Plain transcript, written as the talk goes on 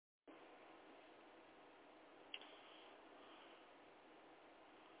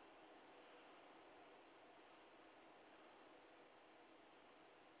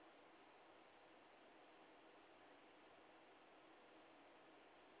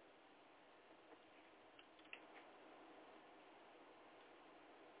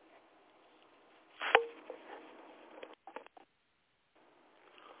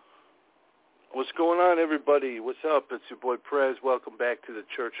What's going on, everybody? What's up? It's your boy Prez. Welcome back to the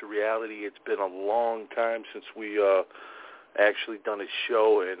Church of Reality. It's been a long time since we actually done a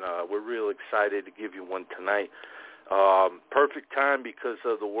show, and we're real excited to give you one tonight. Perfect time because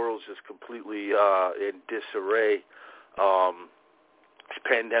the world's just completely in disarray. This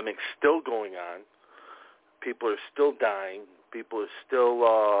pandemic's still going on. People are still dying. People are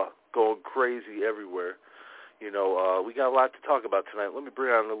still going crazy everywhere. You know, we got a lot to talk about tonight. Let me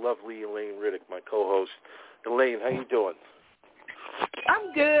bring on the lovely Elaine Riddick, my co-host. Elaine, how you doing?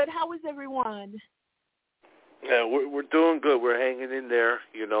 I'm good. How is everyone? Yeah, we're doing good. We're hanging in there.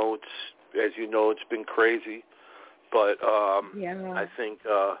 You know, it's been crazy, but I think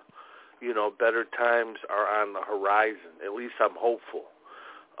better times are on the horizon. At least I'm hopeful.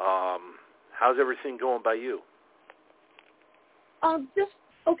 How's everything going by you? Just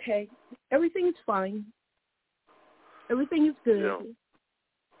okay. Everything is fine. Everything is good.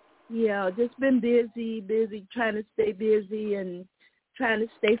 Yeah, just been busy, trying to stay busy and trying to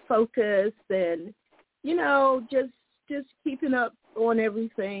stay focused and, just keeping up on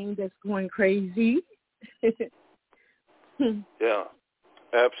everything that's going crazy. Yeah,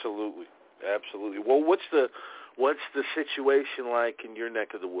 absolutely. Well, what's the situation like in your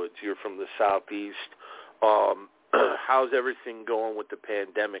neck of the woods? You're from the Southeast. How's everything going with the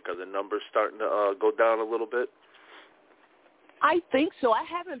pandemic? Are the numbers starting to go down a little bit? I think so. I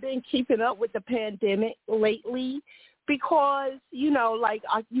haven't been keeping up with the pandemic lately because, you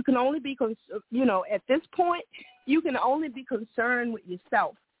can only be, at this point, you can only be concerned with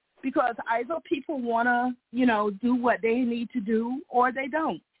yourself because either people want to, do what they need to do or they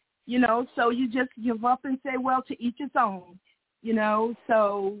don't, so you just give up and say, well, to each his own,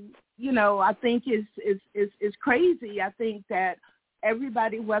 so, I think it's crazy. I think that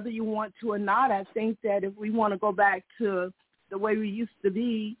everybody, whether you want to or not, I think that if we want to go back to the way we used to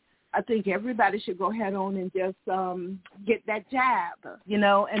be, I think everybody should go ahead on and just get that jab,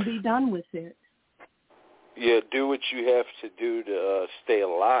 and be done with it. Yeah, do what you have to do to stay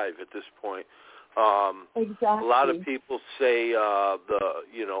alive at this point. Exactly. A lot of people say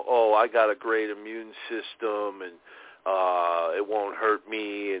I got a great immune system and it won't hurt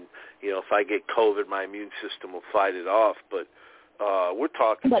me, and if I get COVID, my immune system will fight it off. But we're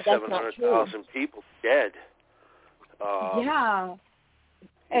talking 700,000 people dead. Yeah,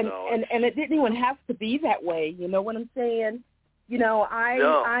 and it didn't even have to be that way. You know what I'm saying?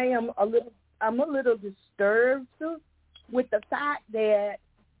 I'm a little disturbed with the fact that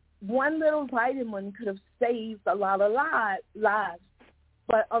one little vitamin could have saved a lot of lives.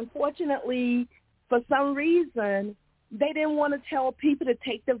 But unfortunately, for some reason, they didn't want to tell people to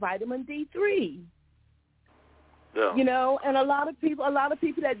take the vitamin D3. Yeah. And a lot of people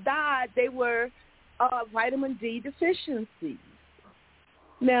that died, they were vitamin D deficiencies.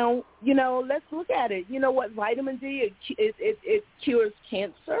 Now, let's look at it. You know what vitamin D, it cures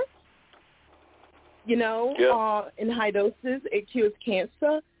cancer. In high doses, it cures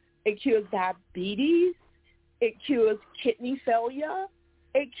cancer. It cures diabetes. It cures kidney failure.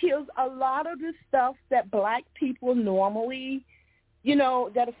 It cures a lot of the stuff that black people normally,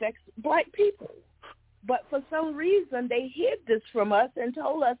 that affects black people. But for some reason, they hid this from us and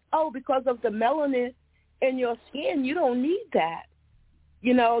told us, because of the melanin in your skin, you don't need that.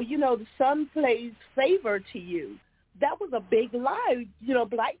 The sun plays favor to you. That was a big lie.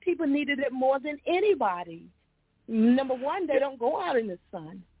 Black people needed it more than anybody. Number one, they don't go out in the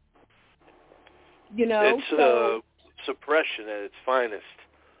sun. It's suppression at its finest.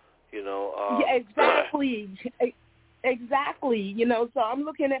 Yeah, exactly. Exactly. So I'm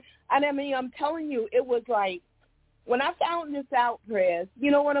looking at, and I'm telling you, it was like, when I found this out, Prez,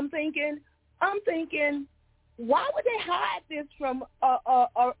 you know what I'm thinking? I'm thinking, why would they hide this from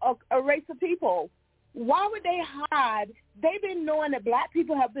a race of people? Why would they hide? They've been knowing that black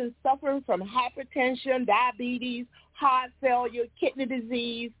people have been suffering from hypertension, diabetes, heart failure, kidney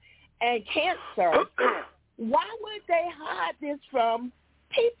disease, and cancer. Why would they hide this from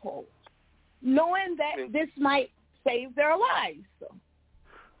people, knowing that this might save their lives?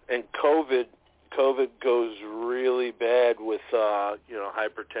 And COVID goes really bad with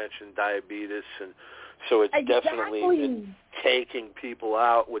hypertension, diabetes, and so it's definitely been taking people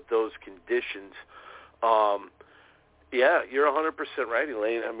out with those conditions. Yeah, you're 100% right,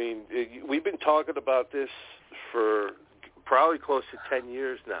 Elaine. I mean, we've been talking about this for probably close to 10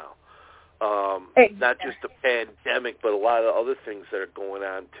 years now. Not just the pandemic, but a lot of other things that are going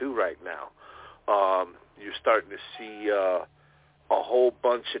on too right now. You're starting to see a whole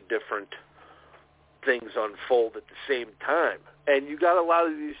bunch of different things unfold at the same time. And you got a lot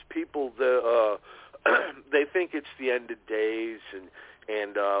of these people that they think it's the end of days,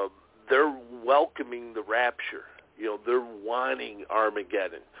 and they're welcoming the rapture. You know, they're wanting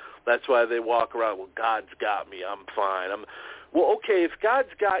Armageddon. That's why they walk around, well, God's got me, I'm fine. Well, okay, if God's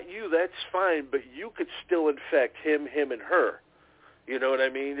got you, that's fine, but you could still infect him, and her. You know what I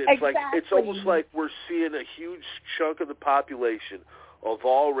mean? It's exactly. like, it's almost like we're seeing a huge chunk of the population of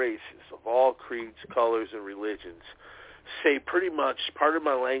all races, of all creeds, colors, and religions say pretty much, pardon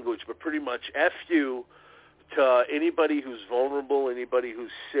my language, but pretty much F you to anybody who's vulnerable, anybody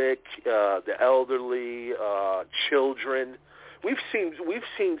who's sick, the elderly, children. We've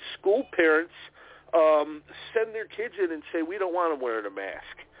seen school parents send their kids in and say, we don't want them wearing a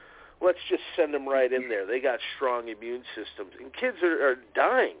mask. Let's just send them right in there. They got strong immune systems. And kids are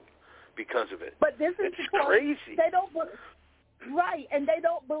dying because of it. But this is it's crazy. They don't, right, and they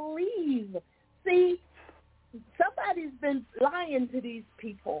don't believe. See, somebody's been lying to these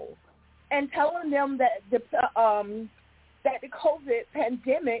people and telling them that the COVID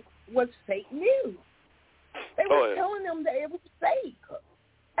pandemic was fake news. They were telling them that it was fake.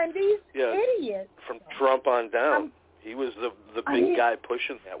 And these idiots. From Trump on down. He was the big guy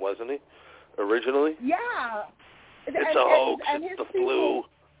pushing that, wasn't he, originally? Yeah. It's a hoax. It's the flu.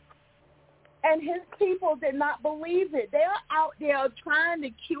 And his people did not believe it. They're out there trying to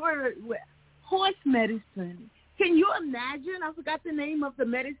cure it with horse medicine. Can you imagine? I forgot the name of the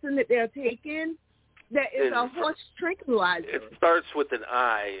medicine that they're taking. That is a horse tranquilizer. It starts with an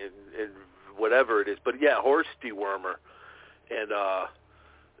I and whatever it is. But, yeah, horse dewormer. And,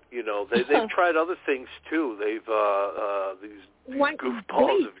 you know, they've tried other things, too. They've, these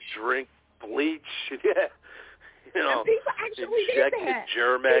goofballs have drink bleach. Yeah. You know, and people actually injected did that.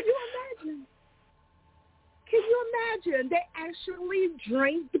 Germ-X. Can you imagine? They actually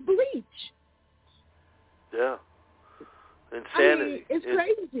drank the bleach. Yeah. Insanity. I mean, it's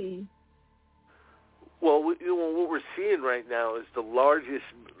crazy. Well, what we're seeing right now is the largest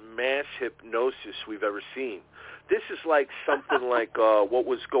mass hypnosis we've ever seen. This is like something like what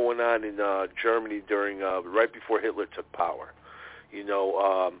was going on in Germany during right before Hitler took power. You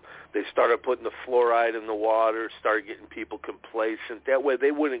know, they started putting the fluoride in the water, started getting people complacent. That way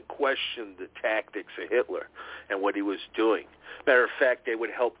they wouldn't question the tactics of Hitler and what he was doing. Matter of fact, they would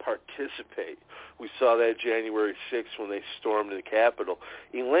help participate. We saw that January 6th when they stormed the Capitol.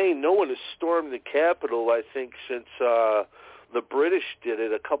 Elaine, no one has stormed the Capitol, I think, since the British did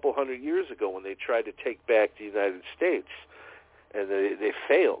it a couple hundred years ago when they tried to take back the United States. And they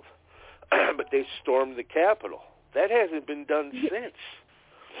failed. But they stormed the Capitol. That hasn't been done since.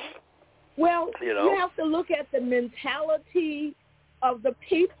 Well, you know? You have to look at the mentality of the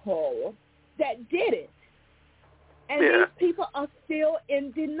people that did it. And these people are still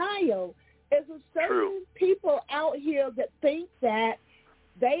in denial. There's a certain people out here that think that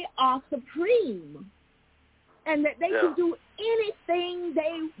they are supreme and that they can do anything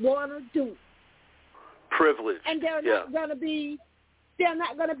they want to do. Privilege. And they're not going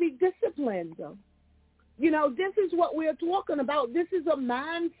to be disciplined. You know, this is what we're talking about. This is a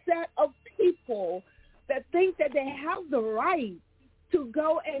mindset of people that think that they have the right to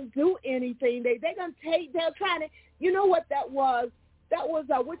go and do anything. They're trying to, you know what that was? That was,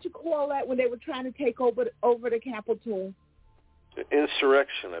 what you call that when they were trying to take over the Capitol?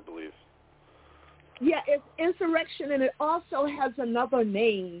 Insurrection, I believe. Yeah, it's insurrection, and it also has another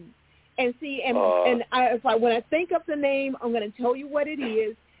name. And see, when I think of the name, I'm going to tell you what it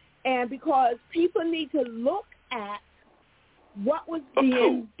is. And because people need to look at what was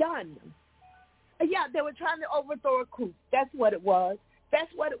being done. Yeah, they were trying to overthrow a coup. That's what it was.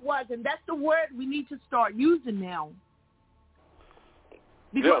 That's what it was. And that's the word we need to start using now.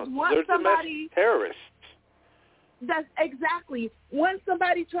 Because once somebody... terrorists. That's exactly. Once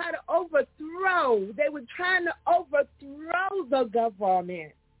somebody tried to overthrow, they were trying to overthrow the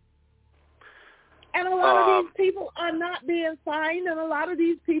government. And a lot of these people are not being fined, and a lot of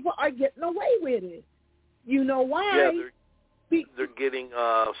these people are getting away with it. You know why? Yeah, they're getting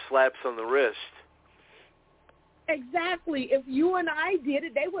slaps on the wrist. Exactly. If you and I did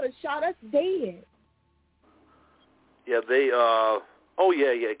it, they would have shot us dead. Yeah, they...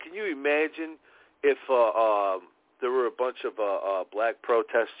 Can you imagine if there were a bunch of black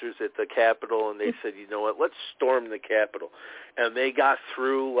protesters at the Capitol and they said, you know what, let's storm the Capitol. And they got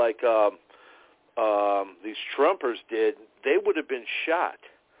through like these Trumpers did, they would have been shot.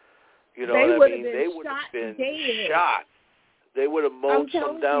 You know what I mean? They would have been shot. They would have mowed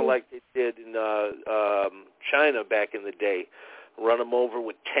some down like they did in China back in the day, run them over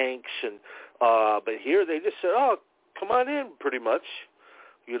with tanks. And but here they just said, oh, come on in, pretty much,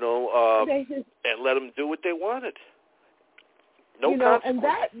 you know, and let them do what they wanted. No consequence.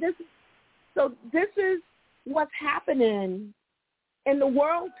 And this is what's happening in the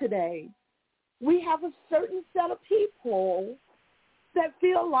world today, we have a certain set of people that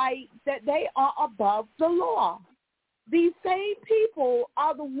feel like that they are above the law. These same people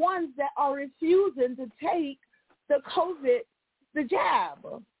are the ones that are refusing to take the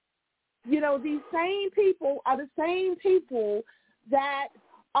jab. These same people are the same people that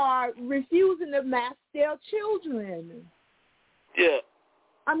are refusing to mask their children. Yeah.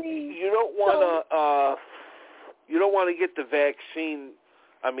 I mean, you don't want to get the vaccine.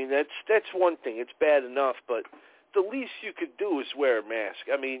 I mean, that's one thing. It's bad enough, but the least you could do is wear a mask.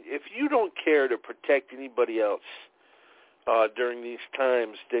 I mean, if you don't care to protect anybody else during these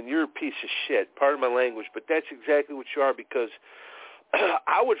times, then you're a piece of shit. Pardon my language, but that's exactly what you are, because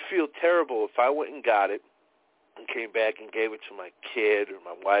I would feel terrible if I went and got it and came back and gave it to my kid or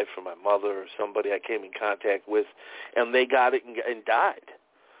my wife or my mother or somebody I came in contact with, and they got it and died.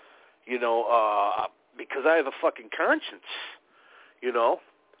 Because I have a fucking conscience.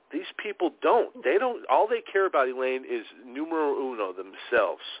 These people don't. They don't. All they care about, Elaine, is numero uno,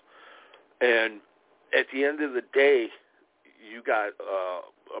 themselves. And at the end of the day, you got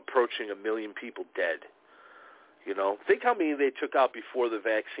approaching 1 million people dead. Think how many they took out before the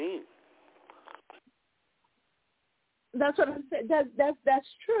vaccine. That's what I'm saying.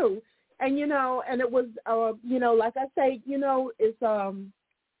 That's true. And and it was like I say, it's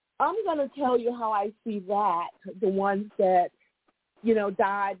I'm gonna tell you how I see that. The ones that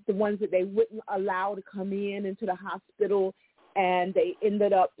died, the ones that they wouldn't allow to come into the hospital, and they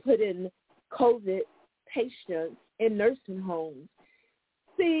ended up putting COVID patients in nursing homes.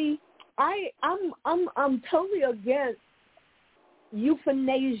 See, I'm totally against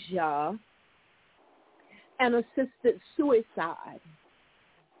euthanasia and assisted suicide.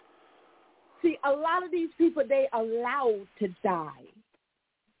 See, a lot of these people, they allowed to die.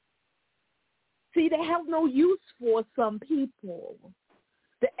 See, they have no use for some people.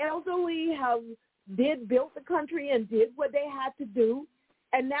 The elderly built the country and did what they had to do,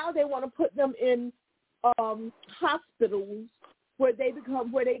 and now they want to put them in hospitals where they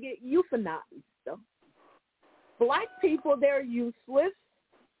get euthanized. Black people, they're useless.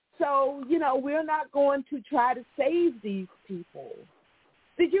 So, we're not going to try to save these people.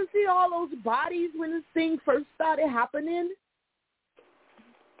 Did you see all those bodies when this thing first started happening?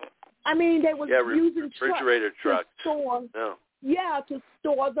 I mean, they were using refrigerator trucks to store, to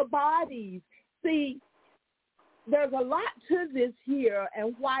store the bodies. See, there's a lot to this here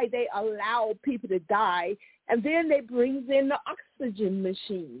and why they allow people to die, and then they brings in the oxygen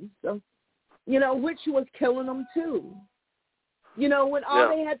machines, which was killing them too. When all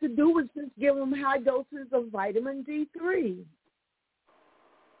they had to do was just give them high doses of vitamin D3.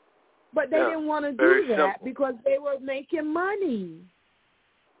 But they didn't want to do that because they were making money.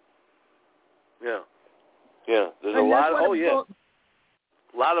 Yeah. There's a lot of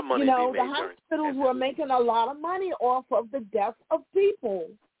a lot of money being made. The hospitals were making a lot of money off of the death of people.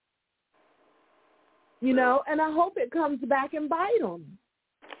 And I hope it comes back and bite them.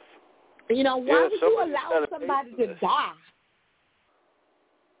 Why would you allow somebody to die?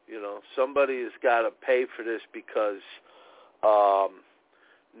 Somebody has got to pay for this because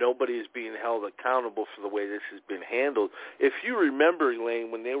nobody is being held accountable for the way this has been handled. If you remember,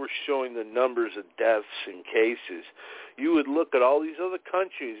 Elaine, when they were showing the numbers of deaths and cases, you would look at all these other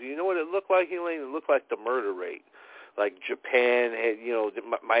countries. You know what it looked like, Elaine? It looked like the murder rate. Like Japan had,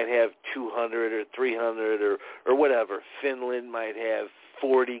 might have 200 or 300 or whatever. Finland might have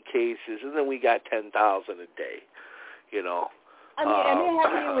 40 cases, and then we got 10,000 a day. I mean, and it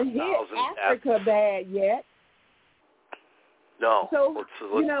hasn't even hit Africa bad yet. No. So, let's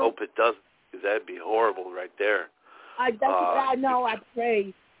hope it doesn't, because that'd be horrible right there. I know. I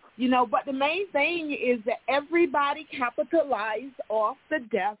pray. But the main thing is that everybody capitalized off the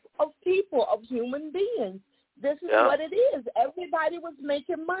death of people, of human beings. This is what it is. Everybody was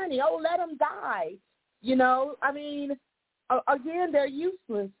making money. Oh, let them die. I mean, again, they're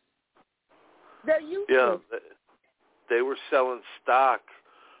useless. They're useless. Yeah, they were selling stock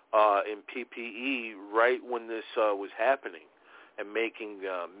in PPE right when this was happening and making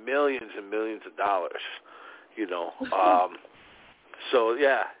millions and millions of dollars, So,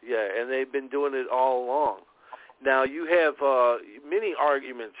 and they've been doing it all along. Now, you have many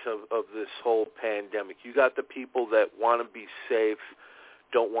arguments of this whole pandemic. You got the people that want to be safe,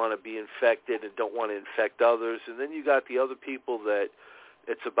 don't want to be infected, and don't want to infect others. And then you got the other people that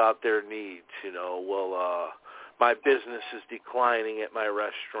it's about their needs, my business is declining at my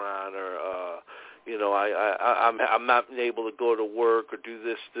restaurant, or, I'm not able to go to work or do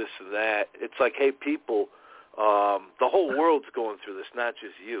this, and that. It's like, hey, people, the whole world's going through this, not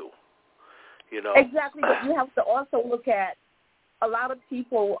just you. Exactly, but you have to also look at a lot of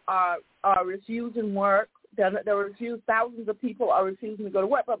people are refusing work. Thousands of people are refusing to go to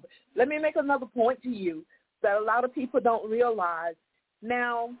work. But let me make another point to you that a lot of people don't realize.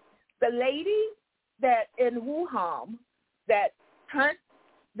 Now, the lady that in Wuhan that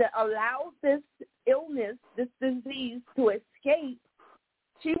allowed this illness, this disease to escape,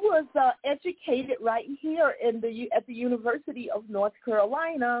 she was educated right here at the University of North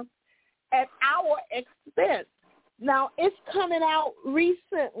Carolina at our expense. Now, it's coming out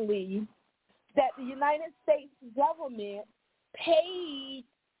recently that the United States government paid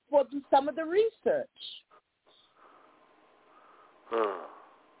for some of the research.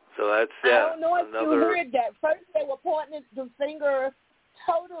 So that's I don't know if you heard that. First, they were pointing the finger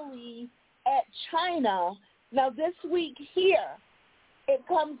totally at China. Now, this week here, it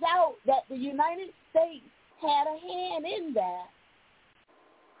comes out that the United States had a hand in that.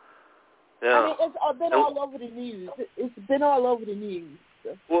 Yeah. I mean, it's been all over the news. It's been all over the news.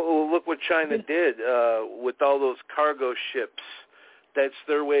 Well, look what China did with all those cargo ships. That's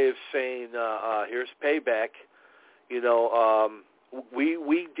their way of saying, here's payback. You know,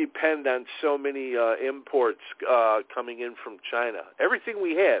 we depend on so many imports coming in from China. Everything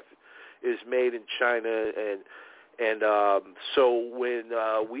we have is made in China, and so when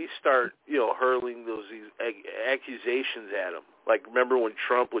we start, hurling these accusations at them, like remember when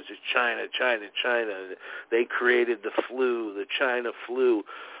Trump was just China, they created the flu, the China flu,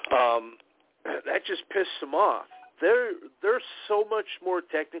 that just pissed them off. They're so much more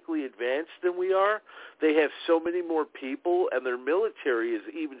technically advanced than we are. They have so many more people, and their military is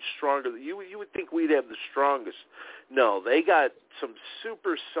even stronger. You would think we'd have the strongest. No, they got some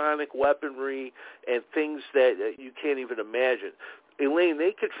supersonic weaponry and things that you can't even imagine. Elaine,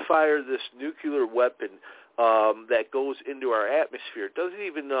 they could fire this nuclear weapon that goes into our atmosphere. It doesn't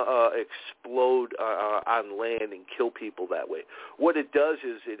even explode on land and kill people that way. What it does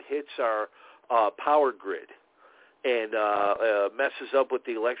is it hits our power grid and messes up with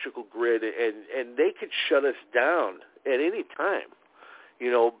the electrical grid, and they could shut us down at any time. They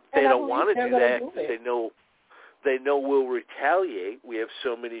don't want to do that because they know we'll retaliate. We have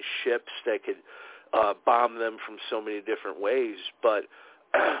so many ships that could bomb them from so many different ways. But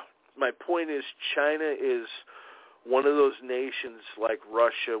my point is, China is one of those nations like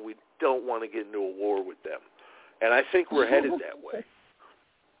Russia. We don't want to get into a war with them, and I think we're headed that way.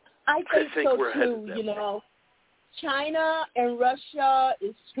 I think so too. China and Russia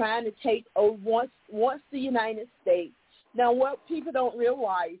is trying to take over once the United States. Now, what people don't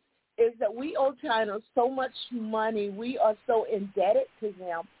realize is that we owe China so much money. We are so indebted to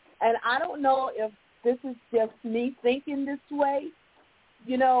them. And I don't know if this is just me thinking this way,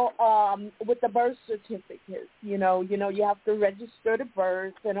 with the birth certificates, you have to register the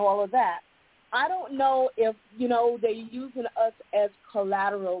birth and all of that. I don't know if, they're using us as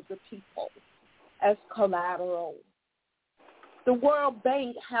collateral, the people, as collateral. The World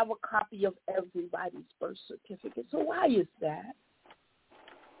Bank have a copy of everybody's birth certificate. So why is that?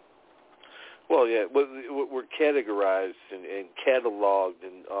 Well, yeah, we're categorized and cataloged,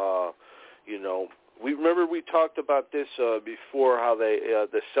 and we talked about this before, how they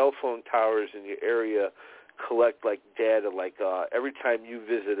the cell phone towers in your area collect like data, like every time you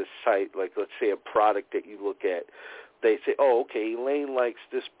visit a site, like let's say a product that you look at, they say, oh, okay, Elaine likes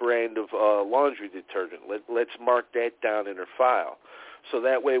this brand of laundry detergent. Let's mark that down in her file. So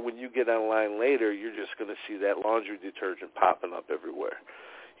that way when you get online later, you're just going to see that laundry detergent popping up everywhere.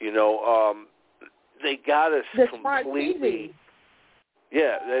 They got us completely.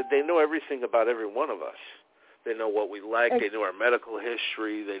 Yeah, they know everything about every one of us. They know what we like. They know our medical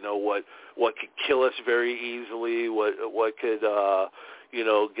history. They know what could kill us very easily, what could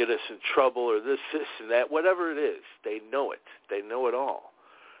get us in trouble, or this and that, whatever it is. They know it. They know it all.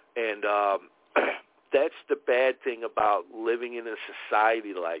 And that's the bad thing about living in a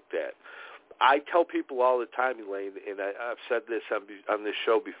society like that. I tell people all the time, Elaine, and I've said this on this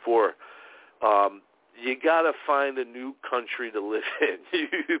show before, you got to find a new country to live in.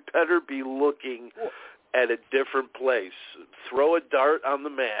 You better be looking at a different place. Throw a dart on the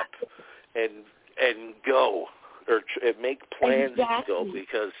map and go, or make plans to go,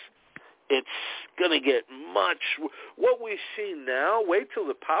 because it's going to get much. What we see now, wait till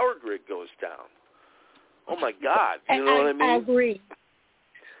the power grid goes down. Oh, my God. You know what I mean? I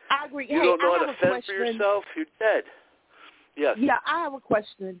agree. You don't know how to fend for yourself, you're dead. Yes. Yeah, I have a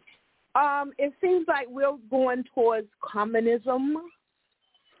question. It seems like we're going towards communism.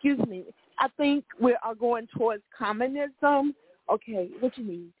 Excuse me. I think we are going towards communism. Okay, what you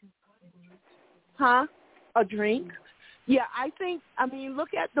need? Huh? A drink? Yeah,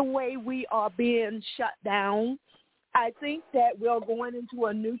 look at the way we are being shut down. I think that we're going into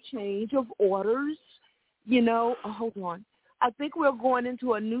a new change of orders. Hold on. I think we're going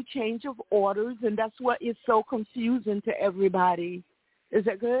into a new change of orders, and that's what is so confusing to everybody. Is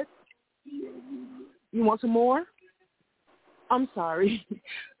that good? You want some more? I'm sorry.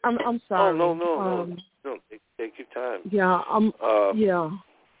 I'm sorry. Oh, no. Take your time. Yeah. Yeah.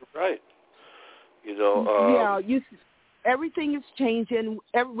 Right. Everything is changing.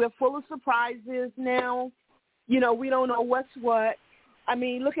 We're full of surprises now. We don't know what's what. I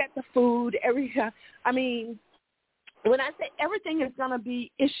mean, look at the food. When I say everything is going to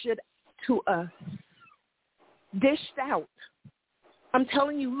be issued to us, dished out. I'm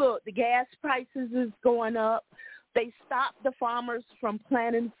telling you, look, the gas prices is going up. They stopped the farmers from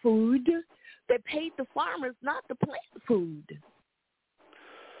planting food. They paid the farmers not to plant food.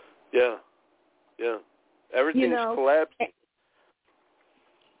 Yeah. Everything's collapsing.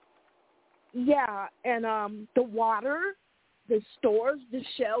 Yeah, and the water, the stores, the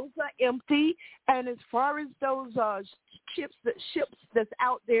shelves are empty. And as far as those ships that's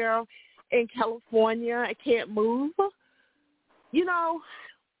out there in California, I can't move. They're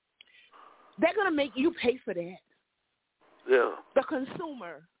going to make you pay for that. Yeah. The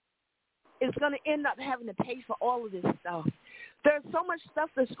consumer is going to end up having to pay for all of this stuff. There's so much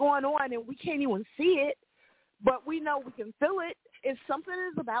stuff that's going on, and we can't even see it, but we know we can feel it. If something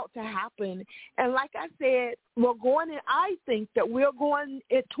is about to happen, and like I said, I think that we're going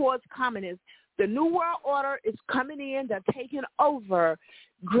towards communism. The New World Order is coming in. They're taking over.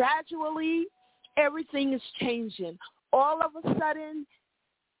 Gradually, everything is changing. All of a sudden,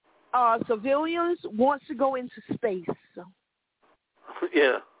 civilians want to go into space.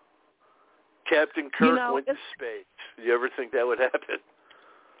 Yeah. Captain Kirk went to space. Do you ever think that would happen?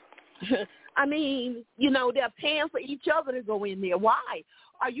 I mean, they're paying for each other to go in there. Why?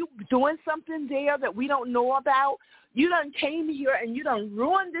 Are you doing something there that we don't know about? You done came here and you done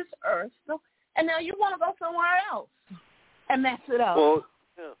ruined this earth, and now you want to go somewhere else and mess it up. Well,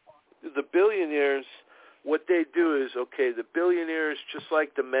 the billionaires, what they do is, the billionaires, just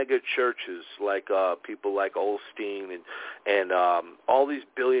like the mega churches, like people like Osteen and all these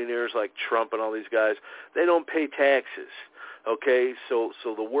billionaires like Trump and all these guys, they don't pay taxes. Okay, so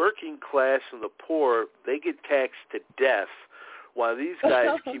the working class and the poor, they get taxed to death, while these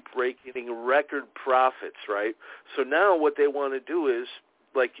guys keep raking record profits, right? So now what they want to do is,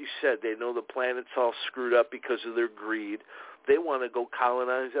 like you said, they know the planet's all screwed up because of their greed. They want to go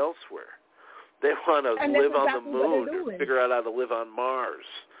colonize elsewhere. They want to live on the moon or figure out how to live on Mars,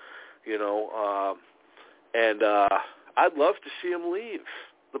 and I'd love to see them leave.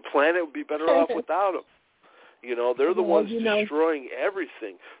 The planet would be better off without them. They're the ones destroying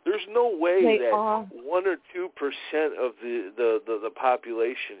everything. There's no way that 1 or 2% of the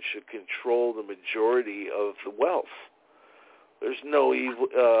population should control the majority of the wealth. There's no evil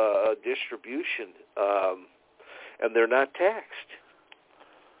distribution, and they're not taxed.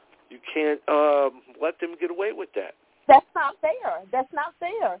 You can't let them get away with that. That's not fair.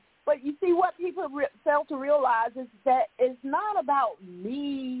 But you see, what people fail to realize is that it's not about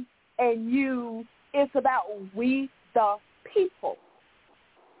me and you. It's about we, the people.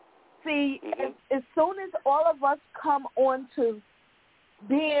 See, as soon as all of us come on to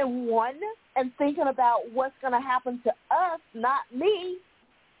being one and thinking about what's going to happen to us, not me,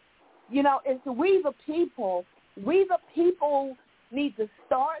 it's we, the people. We, the people, need to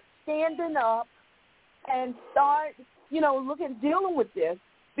start standing up and start, dealing with this.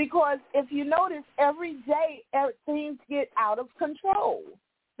 Because if you notice, every day things get out of control.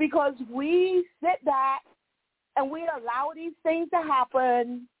 Because we sit back and we allow these things to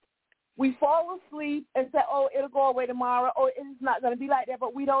happen. We fall asleep and say, it'll go away tomorrow, or it's not going to be like that,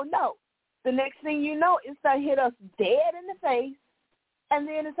 but we don't know. The next thing you know, it's going to hit us dead in the face, and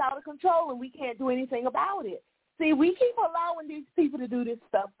then it's out of control, and we can't do anything about it. See, we keep allowing these people to do this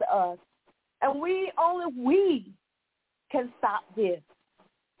stuff to us, and only we can stop this.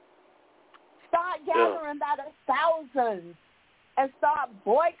 Start gathering by the thousands. And start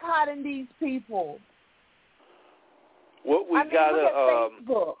boycotting these people. What we got to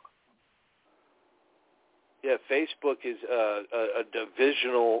Facebook. Yeah, Facebook is a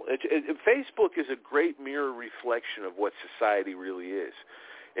divisional. Facebook is a great mirror reflection of what society really is.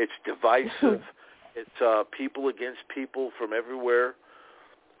 It's divisive. It's people against people from everywhere.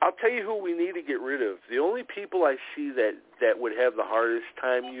 I'll tell you who we need to get rid of. The only people I see that would have the hardest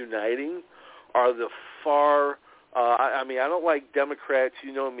time uniting are the far. I don't like Democrats.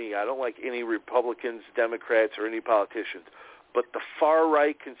 You know me. I don't like any Republicans, Democrats, or any politicians. But the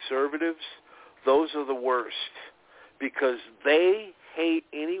far-right conservatives, those are the worst because they hate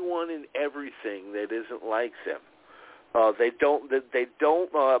anyone and everything that isn't like them. They don't.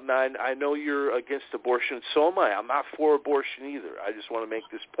 I know you're against abortion. So am I. I'm not for abortion either. I just want to make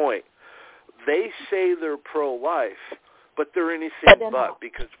this point. They say they're pro-life, but they're anything but,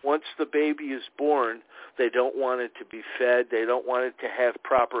 because once the baby is born, they don't want it to be fed. They don't want it to have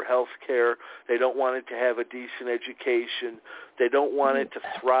proper health care. They don't want it to have a decent education. They don't want it to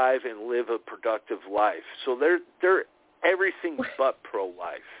thrive and live a productive life. So they're everything but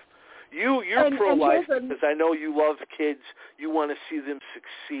pro-life. You're pro-life because I know you love kids. You want to see them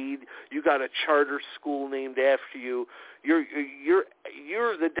succeed. You got a charter school named after you. You're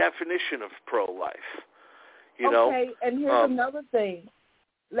the definition of pro-life. You know? Okay, and here's another thing.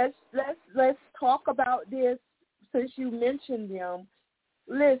 Let's talk about this since you mentioned them.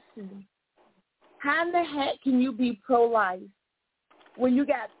 Listen, how in the heck can you be pro-life when you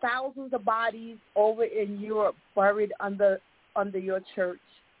got thousands of bodies over in Europe buried under your church?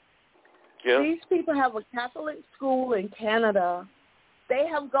 Yeah. These people have a Catholic school in Canada. They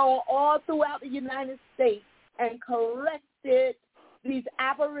have gone all throughout the United States and collected these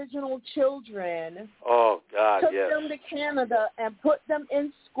Aboriginal children. Oh, God, took yes. them to Canada and put them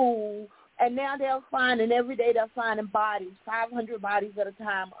in school, and now they're finding, every day they're finding bodies, 500 bodies at a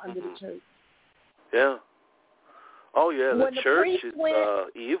time under the church. Yeah. Oh, yeah, when the church is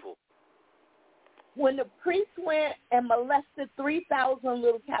evil. When the priest went and molested 3,000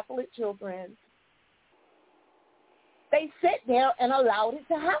 little Catholic children, they sat there and allowed it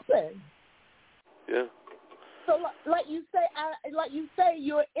to happen. Yeah. So, like you say,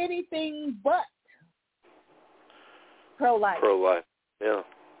 you're anything but pro-life. Pro-life. Yeah.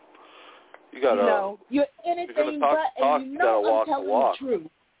 You're anything but, and you know I'm telling the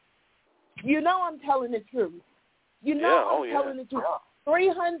truth. You know I'm telling the truth. You know I'm telling the truth.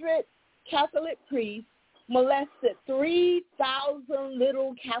 300 Catholic priests molested 3,000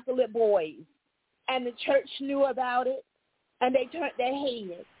 little Catholic boys, and the church knew about it, and they turned their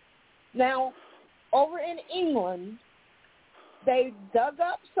heads. Now, over in England, they dug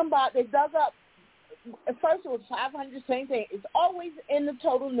up, at first it was 500, same thing. It's always in the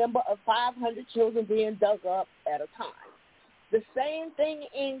total number of 500 children being dug up at a time. The same thing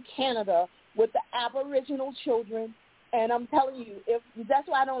in Canada with the Aboriginal children. And I'm telling you, that's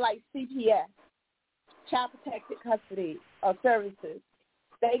why I don't like CPS, Child Protected Custody Services.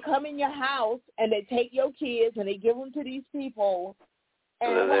 They come in your house and they take your kids and they give them to these people,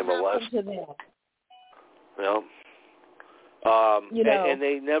 and what happens to them? Well, and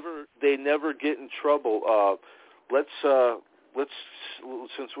they never get in trouble. Let's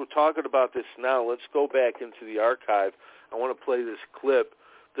since we're talking about this now, let's go back into the archive. I want to play this clip.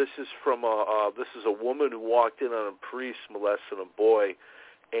 This is from a woman who walked in on a priest molesting a boy,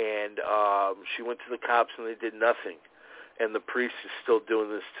 and she went to the cops and they did nothing. And the priest is still doing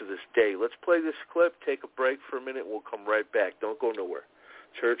this to this day. Let's play this clip, take a break for a minute, we'll come right back. Don't go nowhere.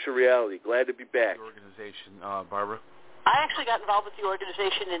 Church of Reality, glad to be back. Organization, Barbara? I actually got involved with the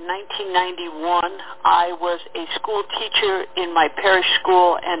organization in 1991. I was a school teacher in my parish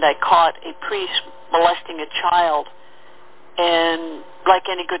school, and I caught a priest molesting a child. And like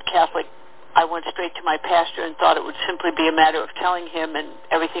any good Catholic, I went straight to my pastor and thought it would simply be a matter of telling him and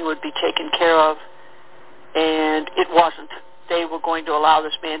everything would be taken care of. And it wasn't. They were going to allow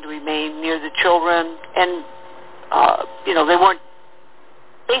this man to remain near the children. And, they weren't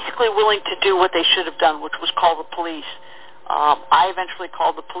basically willing to do what they should have done, which was call the police. I eventually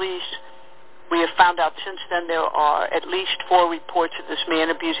called the police. We have found out since then there are at least 4 reports of this man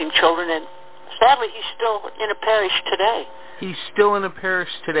abusing children, and sadly he's still in a parish today. He's still in a parish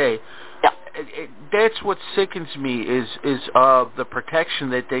today. Yeah. That's what sickens me is the protection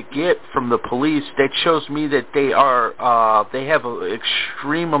that they get from the police. That shows me that they have an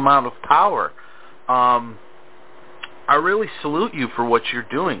extreme amount of power. I really salute you for what you're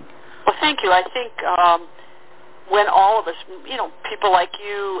doing. Well, thank you. I think when all of us, people like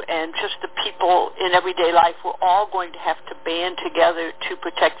you and just the people in everyday life, we're all going to have to band together to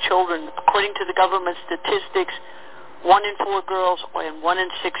protect children. According to the government statistics, 1 in 4 girls and 1 in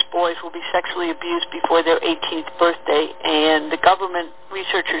 6 boys will be sexually abused before their 18th birthday, and the government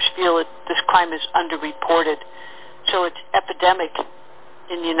researchers feel that this crime is underreported. So it's epidemic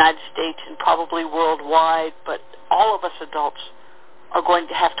in the United States and probably worldwide, but all of us adults are going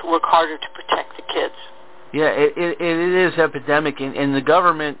to have to work harder to protect the kids. Yeah, it is epidemic, and the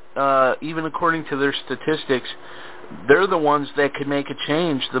government, even according to their statistics, they're the ones that could make a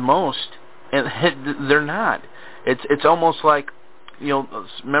change the most, and they're not. It's almost like,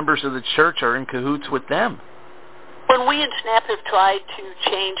 members of the church are in cahoots with them. When we in SNAP have tried to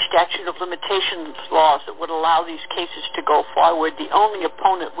change statute of limitations laws that would allow these cases to go forward, the only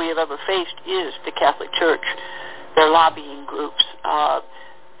opponent we have ever faced is the Catholic Church. their lobbying groups.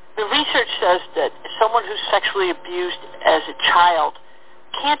 The research says that someone who's sexually abused as a child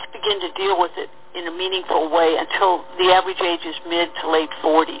can't begin to deal with it in a meaningful way until the average age is mid to late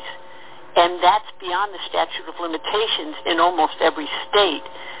 40s. And that's beyond the statute of limitations in almost every state.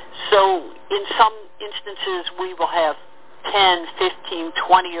 So in some instances, we will have 10, 15,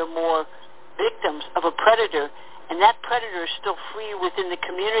 20 or more victims of a predator, and that predator is still free within the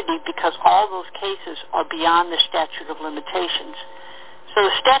community because all those cases are beyond the statute of limitations. So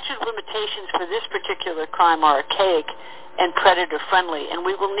the statute of limitations for this particular crime are archaic and predator-friendly, and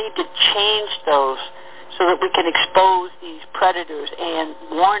we will need to change those so that we can expose these predators and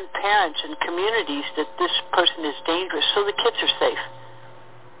warn parents and communities that this person is dangerous so the kids are safe.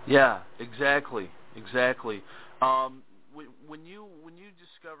 Yeah, exactly. When you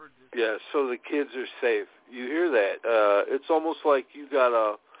discovered this... Yeah, so the kids are safe. You hear that? It's almost like you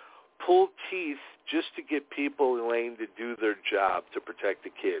gotta pull teeth just to get people, Elaine, to do their job to protect the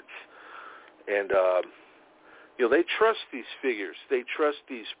kids. And they trust these figures. They trust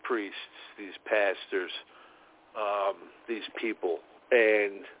these priests, these pastors, these people,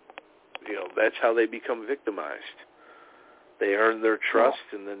 and that's how they become victimized. They earn their trust,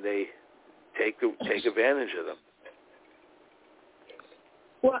 and then they take advantage of them.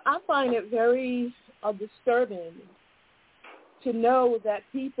 Well, I find it very disturbing to know that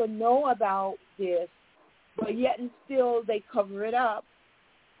people know about this, but yet and still they cover it up.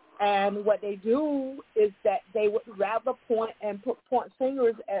 And what they do is that they would rather point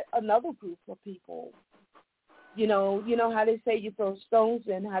fingers at another group of people. You know how they say you throw stones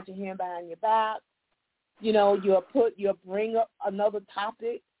and hide your hand behind your back. You'll bring up another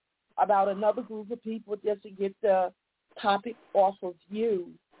topic about another group of people just to get the topic off of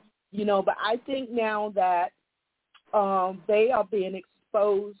you. But I think now that they are being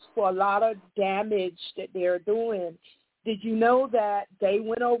exposed for a lot of damage that they're doing. Did you know that they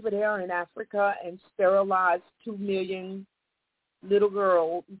went over there in Africa and sterilized 2 million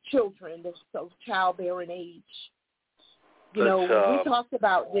little children of childbearing age? We talked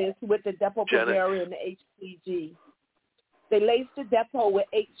about this with the Depo-Provera and the HCG. They laced the Depo with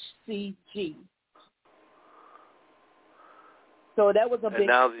HCG. So that was a big thing. And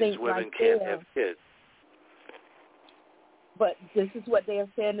now these women can't have kids. But this is what they're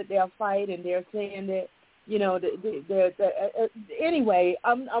saying that they'll fight, and they're saying that, anyway,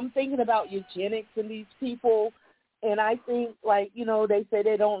 I'm thinking about eugenics and these people, and I think, they say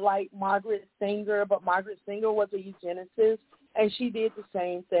they don't like Margaret Sanger, but Margaret Sanger was a eugenicist, and she did the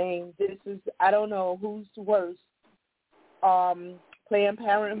same thing. I don't know who's worse, Planned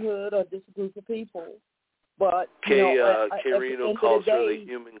Parenthood or this group of people. But, Carino calls her the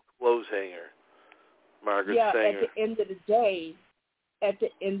human clothes hanger, Margaret Sanger. At the end of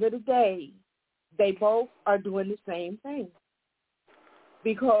the day, they both are doing the same thing.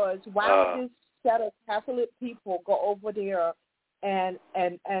 Because why would this set of Catholic people go over there and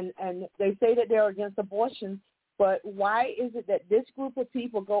they say that they're against abortion, but why is it that this group of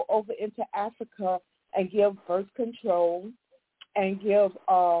people go over into Africa and give birth control and give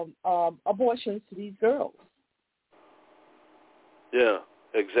abortions to these girls? Yeah,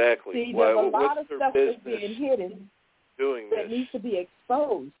 exactly. See, there's a lot of stuff that's being hidden that needs to be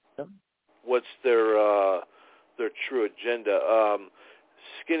exposed. What's their true agenda?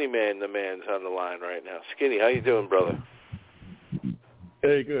 Skinnymaine, the man's on the line right now. Skinny, how you doing, brother?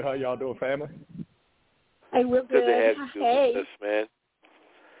 Hey, good. How y'all doing, family? Hey, we're good. Good to have you with us, man.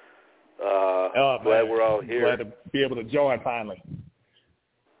 Glad we're all here. Glad to be able to join finally.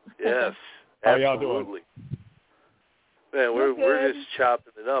 Yes, how absolutely. y'all doing? Man, we're just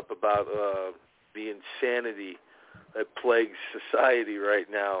chopping it up about the insanity that plagues society right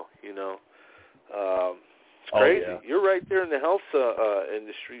now. It's crazy. Yeah. You're right there in the health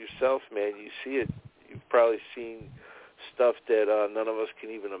industry yourself, man. You see it. You've probably seen stuff that none of us can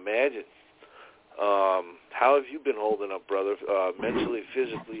even imagine. How have you been holding up, brother? Mentally,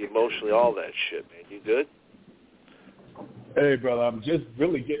 physically, emotionally, all that shit, man. You good? Hey, brother, I'm just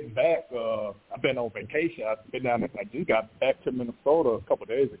really getting back. I've been on vacation. I just got back to Minnesota a couple of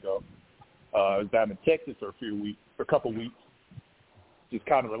days ago. I was down in Texas for a couple of weeks, just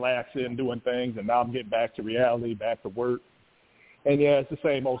kind of relaxing, doing things, and now I'm getting back to reality, back to work. And, yeah, it's the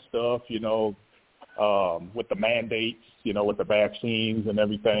same old stuff, with the mandates, with the vaccines and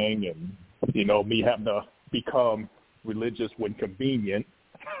everything, and, me having to become religious when convenient.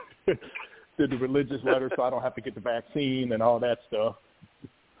 Did the religious letter so I don't have to get the vaccine and all that stuff.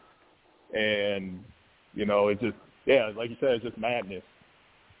 And, it's just, like you said, it's just madness.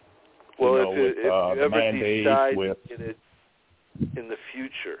 Well, if you ever decide in the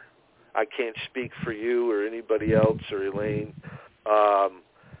future, I can't speak for you or anybody else or Elaine. I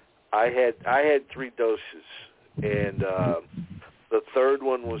had 3 doses, and the third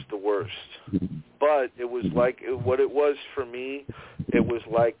one was the worst. But it was like what it was for me. It was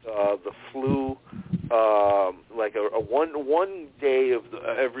like the flu, like a one day of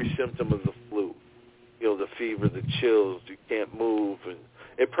every symptom of the flu. You know, the fever, the chills, you can't move, and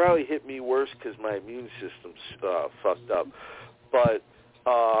it probably hit me worse because my immune system's fucked up. But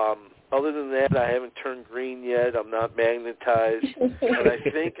other than that, I haven't turned green yet. I'm not magnetized, and I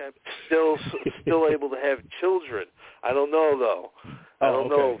think I'm still able to have children. I don't know though. I don't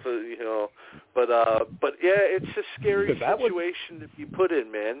know if you know, but yeah, it's a scary situation to be put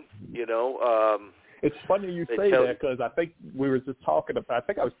in, man. You know. It's funny you say that because I think we were just talking about. I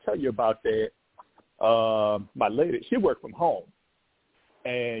think I was telling you about that. My lady, she worked from home,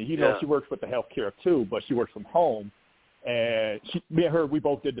 and you know she works with the healthcare too, but she works from home. And me and her, we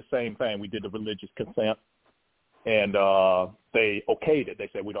both did the same thing. We did the religious consent, and they okayed it. They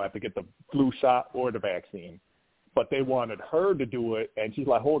said we don't have to get the flu shot or the vaccine, but they wanted her to do it. And she's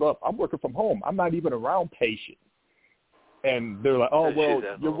like, "Hold up, I'm working from home. I'm not even around patients." And they're like, "Oh, well,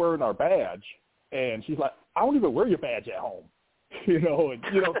 you're wearing our badge." And she's like, "I don't even wear your badge at home." You know, and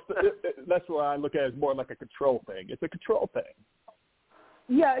that's why I look at it as more like a control thing. It's a control thing.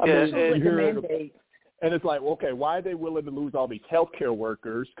 Yeah, it's a mandate. And it's like, okay, why are they willing to lose all these healthcare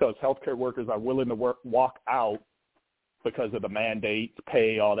workers? Because healthcare workers are willing to walk out because of the mandates,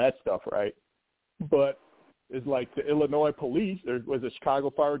 pay, all that stuff, right? But it's like the Illinois police, there was a Chicago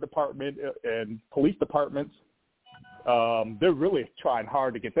Fire Department and police departments. They're really trying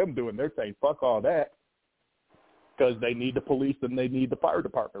hard to get them doing their thing. Fuck all that. Because they need the police and they need the fire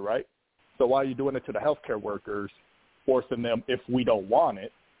department, right? So why are you doing it to the healthcare workers, forcing them if we don't want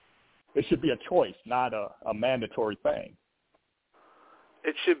it? It should be a choice, not a mandatory thing.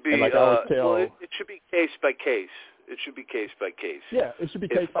 It should be. Like it should be case by case. It should be case by case. Yeah, it should be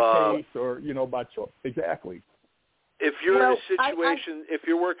case by case, or by choice. Exactly. If you're in a situation, if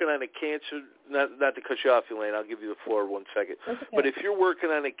you're working on a cancer, not to cut you off, Elaine, I'll give you the floor 1 second. Okay. But if you're working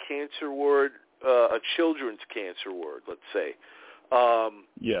on a cancer ward, a children's cancer ward, let's say,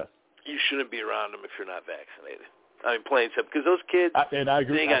 you shouldn't be around them if you're not vaccinated. I mean, plain simple, because those kids, they ain't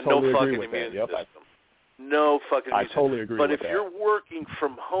got no fucking immune system. No fucking immune system. I totally agree with that. But if you're working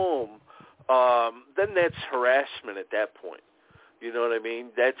from home, then that's harassment at that point. You know what I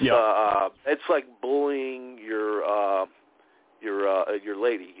mean? That's like bullying your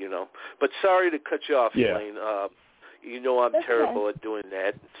lady, you know. But sorry to cut you off, Elaine. You know I'm terrible at doing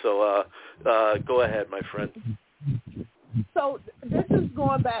that. So go ahead, my friend. So this is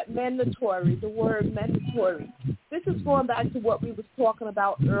going back mandatory, the word mandatory. This is going back to what we was talking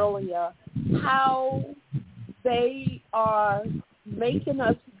about earlier, how they are making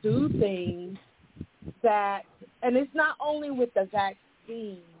us do things that, and it's not only with the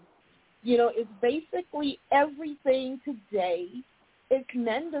vaccine, it's basically everything today. It's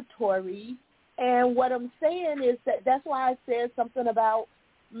mandatory. And what I'm saying is that's why I said something about,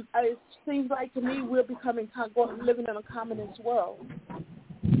 it seems like to me we're living in a communist world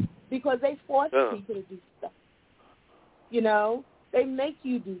because they force people to do stuff. They make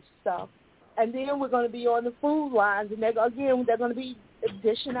you do stuff. And then we're going to be on the food lines, and they're going to be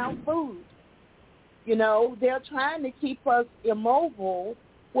dishing out food. They're trying to keep us immobile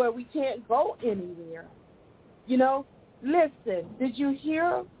where we can't go anywhere. Listen, did you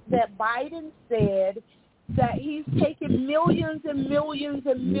hear that Biden said that he's taking millions and millions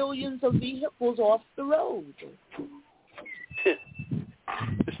and millions of vehicles off the road?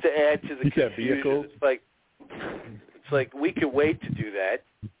 Just to add to the confusion, it's like we could wait to do that.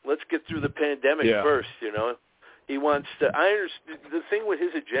 Let's get through the pandemic first, He wants to. I understand the thing with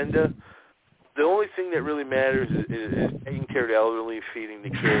his agenda. The only thing that really matters is taking care of the elderly, feeding the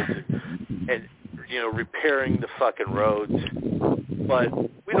kids, and repairing the fucking roads. But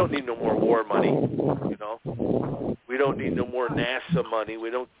we don't need no more war money, We don't need no more NASA money. We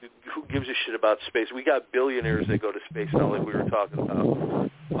don't. Who gives a shit about space? We got billionaires that go to space now, like we were talking about.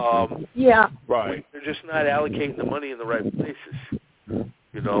 Right. They're just not allocating the money in the right places.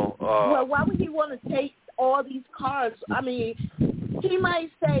 Well, why would he want to take all these cars? I mean, he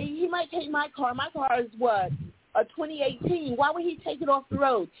might take my car. My car is what? A 2018. Why would he take it off the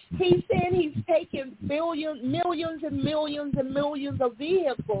road? He's saying he's taking millions and millions and millions of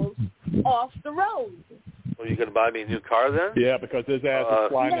vehicles off the road. Well, you going to buy me a new car then? Yeah, because his ass is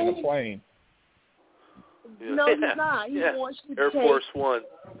flying in a plane. No, he's not. He wants you to Air Force One.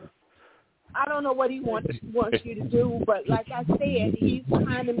 I don't know what he wants you to do, but like I said, he's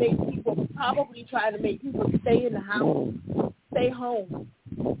probably trying to make people stay in the house, stay home.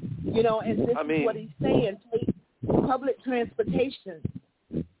 You know, and this is what he's saying, take public transportation.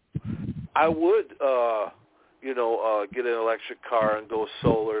 I would, get an electric car and go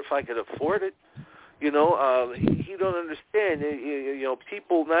solar if I could afford it. You don't understand.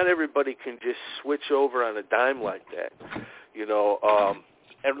 People, not everybody can just switch over on a dime like that.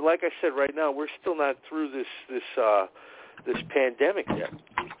 And like I said, right now we're still not through this pandemic yet.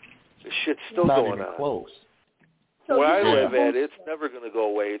 This shit's still not going even on. Close. So where I live at, it's never going to go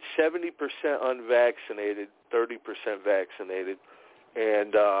away. It's 70% unvaccinated, 30% vaccinated,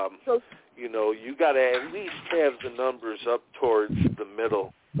 and you got to at least have the numbers up towards the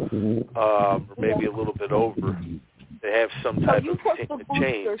middle, or maybe a little bit over, to have some type of change. So you took the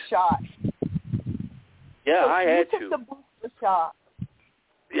booster shot. Yeah, I had to. You took the booster shot.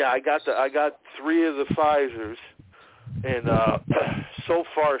 Yeah, I got 3 of the Pfizers, and so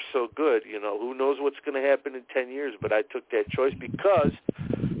far so good. Who knows what's going to happen in 10 years? But I took that choice because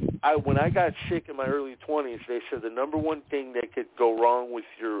when I got sick in my early 20s, they said the number one thing that could go wrong with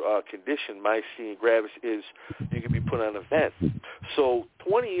your condition, myasthenia gravis, is you could be put on a vent. So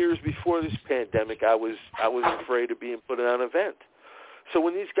 20 years before this pandemic, I was afraid of being put on a vent. So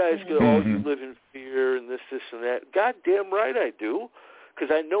when these guys go, oh, you live in fear and this, and that, goddamn right I do.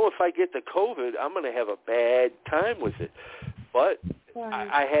 Because I know if I get the COVID, I'm going to have a bad time with it. But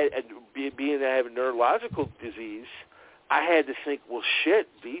I had, being I have a neurological disease, I had to think, well, shit,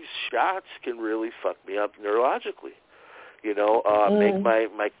 these shots can really fuck me up neurologically. Make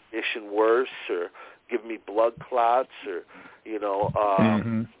my condition worse, or give me blood clots, or you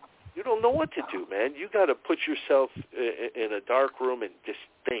don't know what to do, man. You got to put yourself in a dark room and just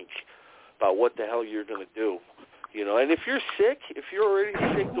think about what the hell you're going to do. And if you're sick, if you're already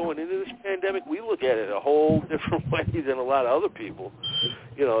sick going into this pandemic, we look at it a whole different way than a lot of other people.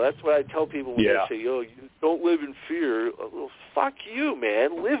 That's what I tell people when they say, you don't live in fear. Well, fuck you,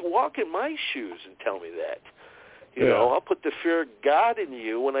 man. Walk in my shoes and tell me that. I'll put the fear of God in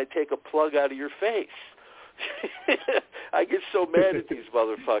you when I take a plug out of your face. I get so mad at these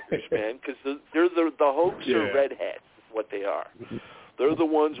motherfuckers, man, because they're the hoaxer redheads, what they are. They're the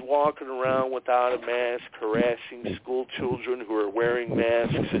ones walking around without a mask, harassing school children who are wearing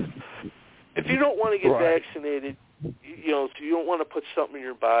masks. And if you don't want to get vaccinated, so you don't want to put something in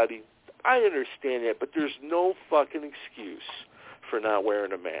your body, I understand that, but there's no fucking excuse for not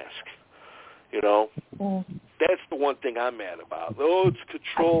wearing a mask. That's the one thing I'm mad about. Oh, it's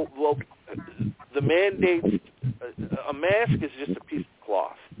control. Well, the mandates, a mask is just a piece of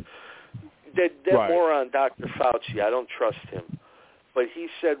cloth. That moron, Dr. Fauci, I don't trust him. But he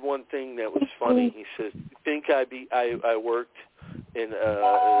said one thing that was funny. He says, "You think I worked in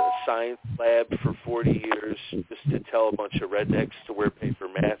a science lab for 40 years just to tell a bunch of rednecks to wear paper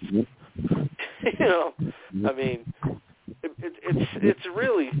masks?" I mean, it's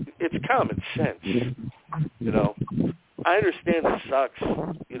really common sense. I understand it sucks.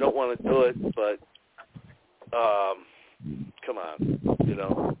 You don't want to do it, but come on,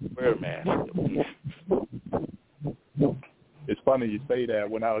 wear a mask at least. It's funny you say that.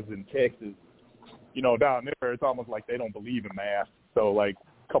 When I was in Texas, down there, it's almost like they don't believe in masks. So, like,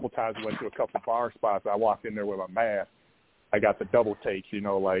 a couple times I went to a couple bar spots, I walked in there with a mask. I got the double takes,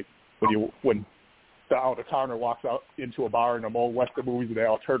 like when the out-of-towner walks out into a bar in the old Western movies and they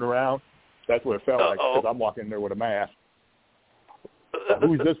all turn around. That's what it felt like, because I'm walking in there with a mask.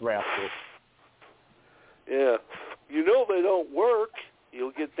 Who's this rascal? Yeah. They don't work.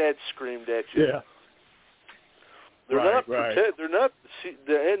 You'll get that screamed at you. Yeah. They're not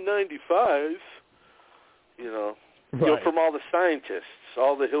the N95, from all the scientists,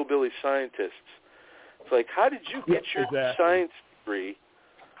 all the hillbilly scientists. It's like, how did you get your science degree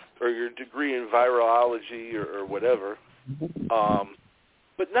or your degree in virology or whatever?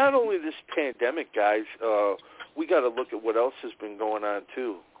 But not only this pandemic, guys, we got to look at what else has been going on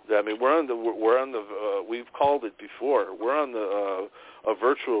too. I mean, we've called it before. We're on a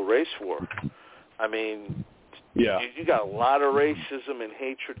virtual race war. I mean, you got a lot of racism and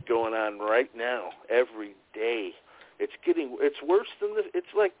hatred going on right now, every day. It's worse than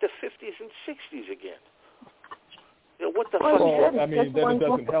it's like the 50s and 60s again. What the fuck? Well, I mean, then it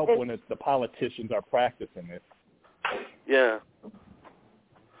doesn't help when the politicians are practicing it. Yeah.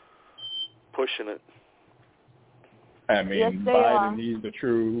 Pushing it. I mean, Biden, he's the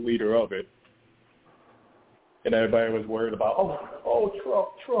true leader of it. And everybody was worried about,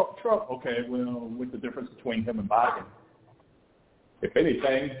 Trump. Okay, well, what's the difference between him and Biden? If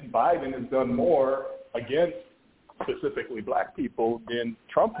anything, Biden has done more against specifically black people than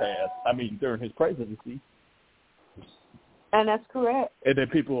Trump has, during his presidency. And that's correct. And then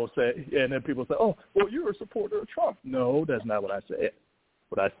people say, oh, well, you're a supporter of Trump. No, that's not what I said.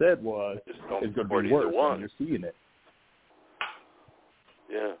 What I said was, it's going to be worse, and you're seeing it.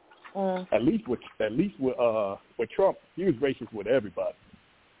 Yeah. At least with Trump, he was racist with everybody.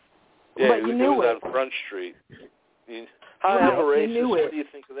 Yeah, but you knew it was on Front Street. Hi, I'm a racist. What do you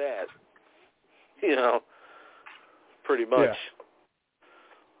think of that? You know, pretty much. Yeah.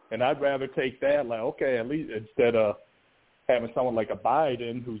 And I'd rather take that, like, okay, at least instead of having someone like a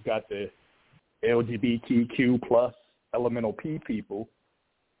Biden who's got the LGBTQ plus elemental P people,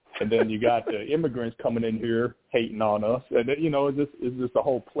 and then you got the immigrants coming in here hating on us, and then, it's just a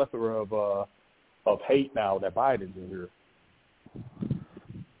whole plethora of hate now that Biden's in here.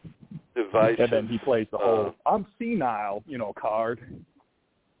 Divisive. And then he plays the whole "I'm senile," card.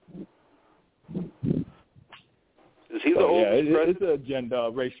 Is he the oldest president? It's an agenda,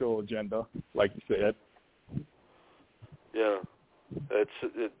 racial agenda, like you said. Yeah, but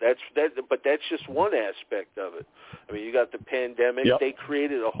that's just one aspect of it. I mean, you got the pandemic. Yep. They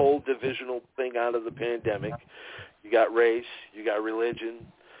created a whole divisional thing out of the pandemic. You got race. You got religion.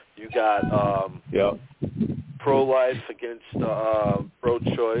 You got pro-life against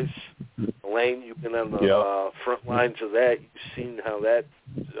pro-choice. Elaine, you've been on the front lines of that. You've seen how that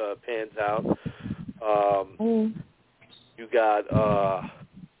pans out. You got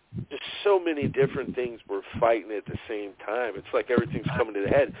just so many different things we're fighting at the same time. It's like everything's coming to the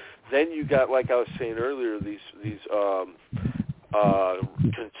head. Then you got, like I was saying earlier, these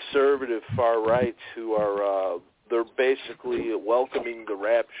conservative far rights who are they're basically welcoming the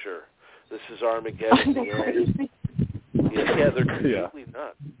rapture. This is Armageddon. The end. Yeah, they're completely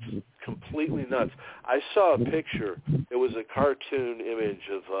nuts. Completely nuts. I saw a picture. It was a cartoon image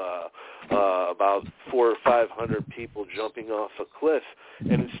of about 400 or 500 people jumping off a cliff,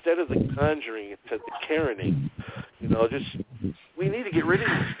 and instead of the Conjuring, it said the Karening. We need to get rid of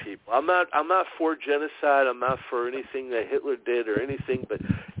these people. I'm not for genocide. I'm not for anything that Hitler did or anything. But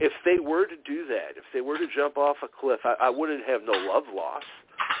if they were to do that, if they were to jump off a cliff, I wouldn't have no love lost.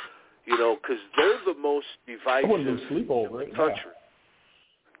 Because they're the most divisive I wouldn't lose sleep over it. country.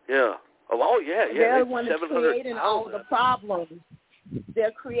 Yeah. Oh, yeah. They're the ones creating all the problems.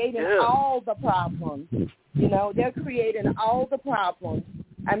 They're creating all the problems. They're creating all the problems.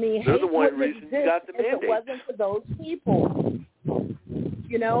 I mean, they're hate the one wouldn't reason exist you got the if mandate. it wasn't for those people.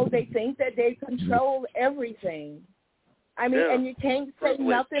 They think that they control everything. I mean, and you can't say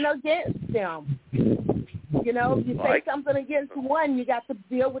nothing against them. If you say something against one, you got to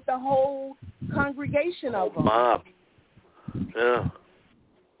deal with the whole congregation of them. Mob. Yeah.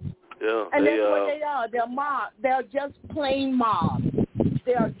 Yeah. And that's what they are. They're mob. They're just plain mob.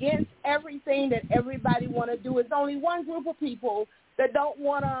 They're against everything that everybody want to do. It's only one group of people that don't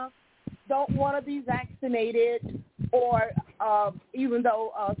want to be vaccinated, or even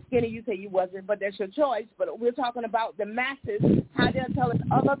though Skinny, you say you wasn't, but that's your choice. But we're talking about the masses, how they're telling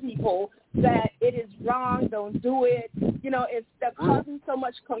other people that it is wrong, don't do it. They're causing so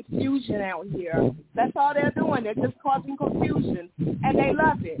much confusion out here. That's all they're doing. They're just causing confusion, and they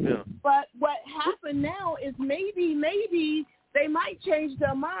love it. Yeah. But what happened now is maybe they might change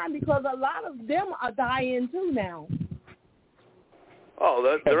their mind, because a lot of them are dying too now.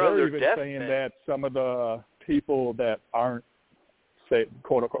 Oh, they're on their even death saying bed. that some of the people that aren't, say,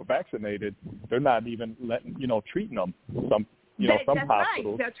 quote unquote vaccinated, they're not even letting, treating them. Some hospitals.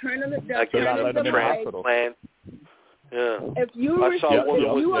 Right. They're turning them away. Yeah. If you I saw a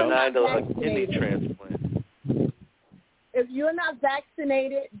woman was denied a kidney vaccinated, transplant. if you're not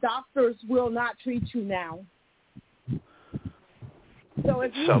vaccinated, doctors will not treat you now. So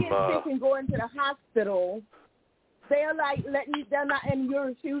if you get sick and go into the hospital, they're like they're not, and you're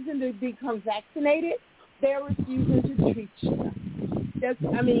refusing to become vaccinated, they're refusing to treat you.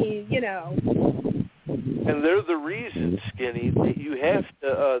 And they're the reason, Skinny, that you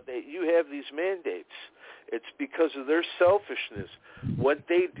have these mandates. It's because of their selfishness. What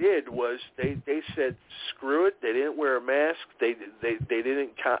they did was they said, screw it. They didn't wear a mask. They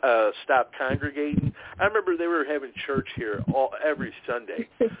didn't stop congregating. I remember they were having church here every Sunday.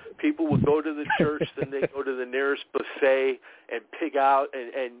 People would go to the church, then they'd go to the nearest buffet and pig out,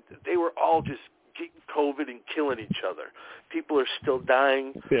 and they were all just getting COVID and killing each other. People are still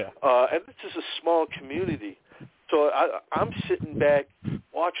dying. Yeah. And this is a small community. So I'm sitting back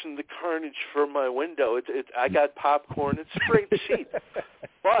watching the carnage from my window. I got popcorn. It's a great seat.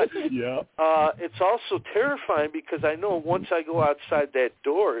 But it's also terrifying, because I know once I go outside that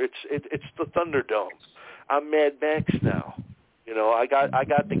door, it's the Thunderdome. I'm Mad Max now. I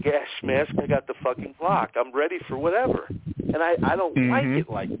got the gas mask. I got the fucking Glock. I'm ready for whatever. And I don't like it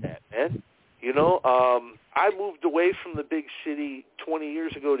like that, man. I moved away from the big city 20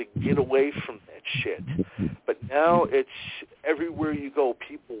 years ago to get away from that shit. But now everywhere you go,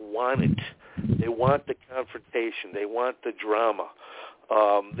 people want it. They want the confrontation. They want the drama.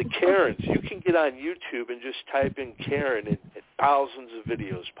 The Karens, you can get on YouTube and just type in Karen, and thousands of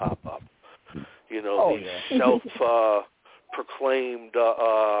videos pop up. You know, self-proclaimed,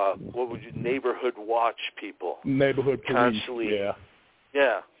 neighborhood watch people. Neighborhood police, constantly,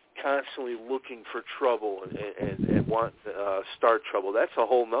 constantly looking for trouble and want to start trouble. That's a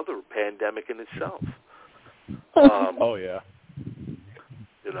whole other pandemic in itself.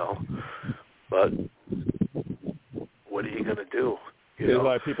 You know, but what are you going to do? It's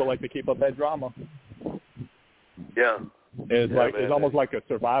like people like to keep up that drama. Yeah. It's it's almost like a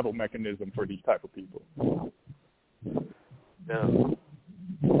survival mechanism for these type of people. Yeah.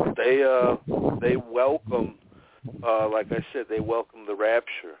 They welcome, like I said, they welcome the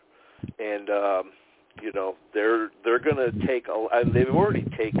rapture, and you know, they're going to take. They've already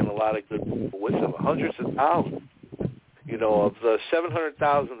taken a lot of good people with them, hundreds of thousands. You know, of the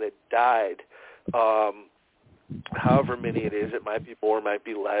 700,000 that died, however many it is, it might be more, it might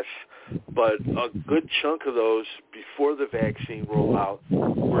be less, but a good chunk of those before the vaccine rollout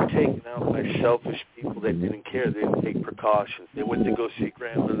were taken out by selfish people that didn't care. They didn't take precautions. They went to go see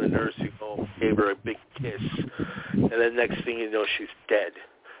grandma, the nurse who gave her a big kiss, and then next thing you know, she's dead.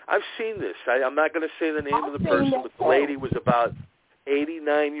 I've seen this. I'm not going to say the name of the person, but the lady was about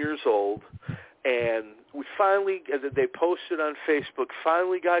 89 years old, and we finally, they posted on Facebook,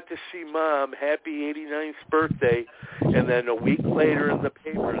 finally got to see Mom, happy 89th birthday, and then a week later in the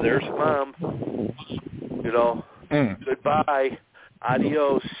paper, there's Mom, you know, goodbye,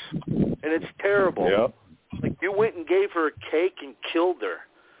 adios, and it's terrible. Yep. Like, you went and gave her a cake and killed her,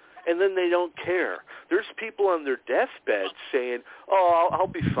 and then they don't care. There's people on their deathbed saying, oh, I'll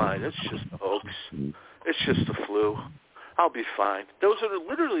be fine, it's just a hoax, it's just the flu, I'll be fine. Those are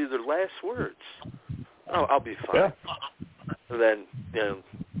literally their last words. Oh, I'll be fine. Yeah. And then, you know,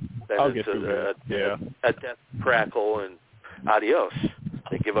 then it's a death crackle and adios.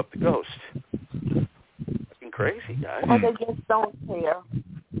 They give up the ghost. Fucking crazy, guys. Or they just don't care.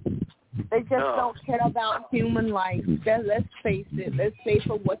 They just don't care about human life. Let's face it. Let's say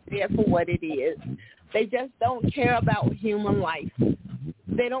for what's there for what it is. They just don't care about human life.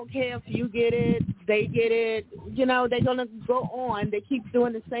 They don't care if you get it, they get it. You know, they're going to go on. They keep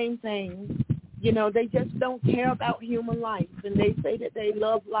doing the same thing. You know, they just don't care about human life. And they say that they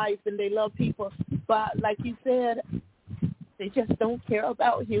love life and they love people. But like you said, they just don't care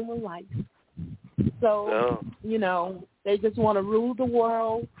about human life. So, you know, they just want to rule the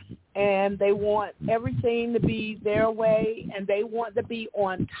world, and they want everything to be their way, and they want to be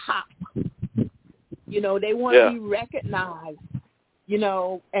on top. You know, they want to be recognized, you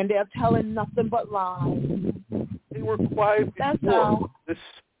know, and they're telling nothing but lies. They were quiet before.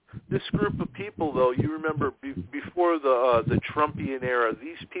 This group of people, though, you remember before the Trumpian era,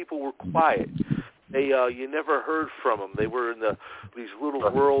 these people were quiet. They you never heard from them. They were in these little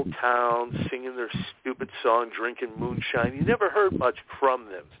rural towns singing their stupid song, drinking moonshine. You never heard much from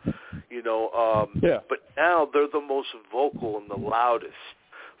them, you know. But now they're the most vocal and the loudest.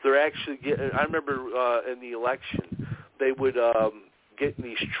 They're actually getting. I remember in the election, they would get in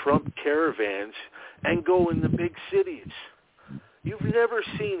these Trump caravans and go in the big cities. You've never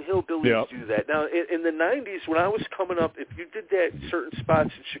seen hillbillies do that. Now, in the 90s, when I was coming up, if you did that in certain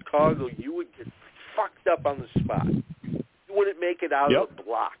spots in Chicago, you would get fucked up on the spot. You wouldn't make it out of the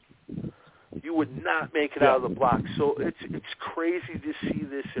block. You would not make it out of the block. So it's crazy to see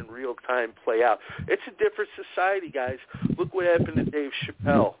this in real time play out. It's a different society, guys. Look what happened to Dave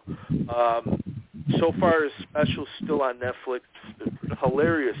Chappelle. So far, his special's still on Netflix. A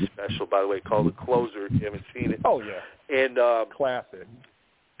hilarious special, by the way, called The Closer, if you haven't seen it. Oh, yeah. And classic.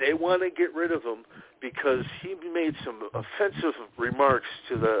 They want to get rid of him because he made some offensive remarks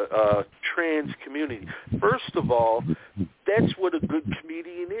to the trans community. First of all, that's what a good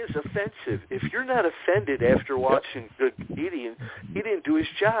comedian is, offensive. If you're not offended after watching a good comedian, he didn't do his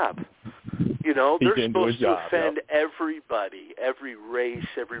job. You know, they're supposed to offend everybody, every race,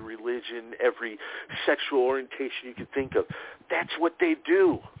 every religion, every sexual orientation you can think of. That's what they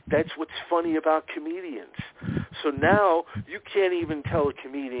do. That's what's funny about comedians. So now you can't even tell a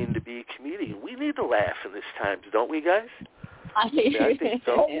comedian to be a comedian. We need to laugh in this times, don't we, guys? I think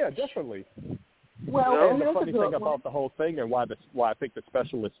so. Oh, yeah, definitely. Well, and the funny thing about the whole thing and why I think the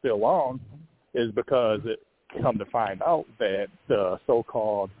special is still on is because it come to find out that the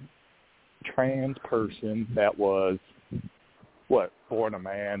so-called trans person that was, born a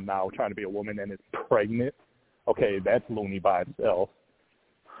man, now trying to be a woman and is pregnant, okay, that's loony by itself.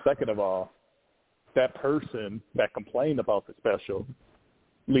 Second of all, that person that complained about the special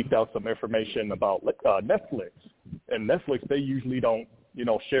leaked out some information about Netflix. And Netflix, they usually don't,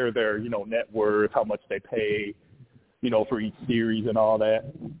 share their, net worth, how much they pay, for each series and all that.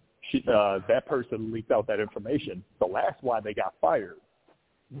 That person leaked out that information. So that's why they got fired.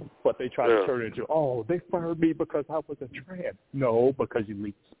 But they tried to turn it into, they fired me because I was a trans. No, because you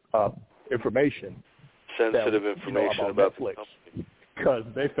leaked information. Sensitive information about Netflix. Because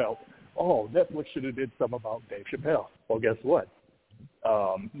they felt, Netflix should have did something about Dave Chappelle. Well, guess what?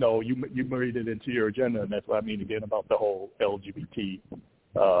 No, you made it into your agenda, and that's what I mean again about the whole LGBT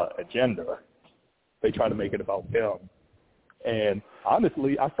agenda. They try to make it about them. And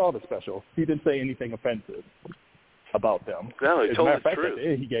honestly, I saw the special. He didn't say anything offensive about them. No, he told the truth. At the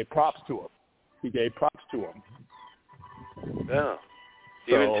end, he gave props to him. Yeah.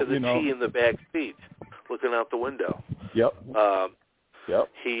 Even to the tea in the back seat, looking out the window. Yep.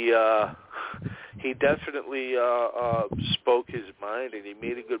 He definitely spoke his mind, and he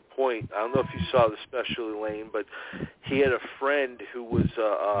made a good point. I don't know if you saw the special, Elaine, but he had a friend who was,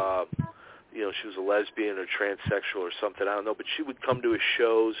 she was a lesbian or transsexual or something. I don't know, but she would come to his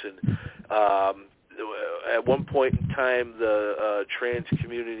shows, and at one point in time, the trans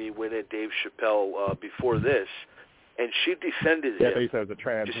community went at Dave Chappelle before this, and she defended him. Yeah, they said as a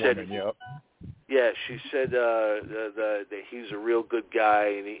trans woman, yep. Yeah, she said that he's a real good guy,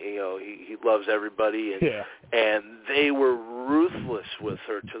 and he loves everybody, and they were ruthless with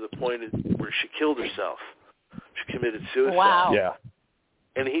her to the point where she killed herself. She committed suicide. Wow. Yeah.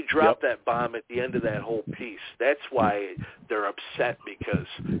 And he dropped that bomb at the end of that whole piece. That's why they're upset, because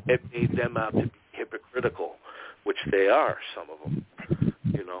it made them out to be hypocritical, which they are, some of them.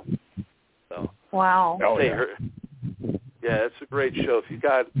 So, wow. Yeah, it's a great show. If you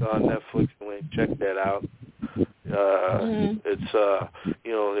got it on Netflix, check that out. It's a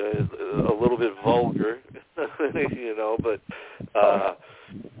little bit vulgar, but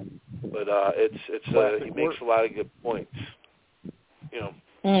it's he makes a lot of good points.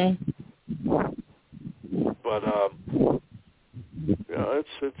 But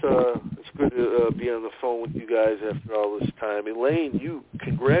it's good to be on the phone with you guys after all this time. Elaine,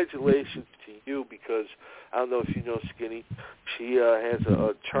 congratulations to you, because I don't know if you know Skinny. She has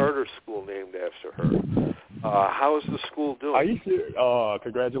a charter school named after her. How is the school doing? Are you serious?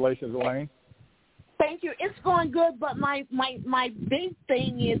 Congratulations, Elaine. Thank you. It's going good, but my big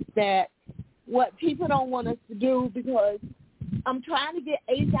thing is that what people don't want us to do, because I'm trying to get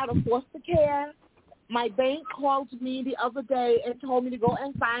aged out of foster care. My bank called me the other day and told me to go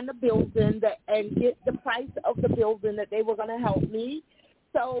and find a building and get the price of the building that they were going to help me.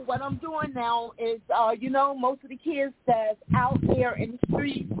 So what I'm doing now is, most of the kids that's out there in the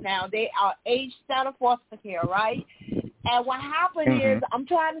streets now, they are aged out of foster care, right? And what happened is I'm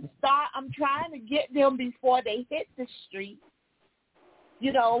trying to get them before they hit the street,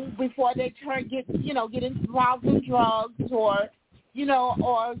 before they get involved in drugs or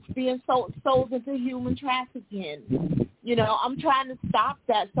being sold into human trafficking. I'm trying to stop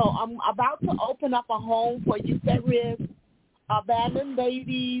that. So I'm about to open up a home for youth at risk, abandoned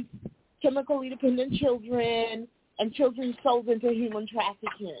babies, chemically dependent children, and children sold into human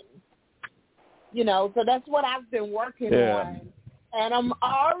trafficking. So that's what I've been working on. And I'm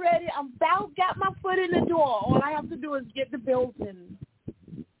about got my foot in the door. All I have to do is get the building.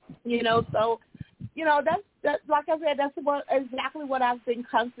 That's like I said, that's exactly what I've been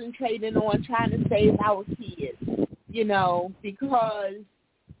concentrating on, trying to save our kids, because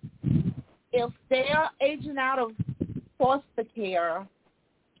if they're aging out of foster care,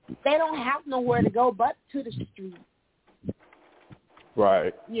 they don't have nowhere to go but to the street.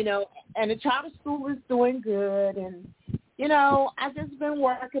 Right. And the charter school is doing good, and, I've just been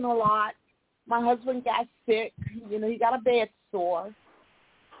working a lot. My husband got sick. He got a bed sore.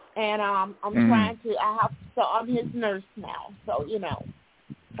 And I'm trying to, I'm his nurse now, so,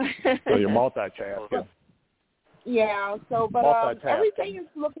 So you're multitasking. Yeah, but everything is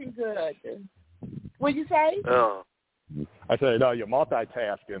looking good. What'd you say? Oh. I said, no, you're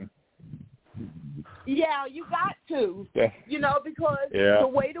multitasking. Yeah, you got to. Yeah. Because the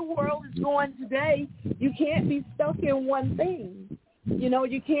way the world is going today, you can't be stuck in one thing. You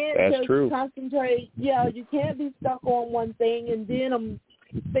can't just concentrate. Yeah, you can't be stuck on one thing. And then I'm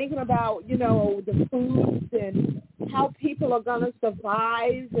thinking about, the foods and how people are going to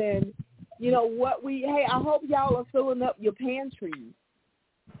survive and, I hope y'all are filling up your pantries.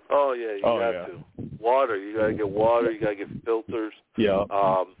 Oh, yeah, you got to. Water, you got to get water, you got to get filters. Yeah.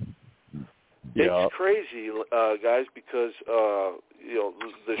 It's crazy, guys, because,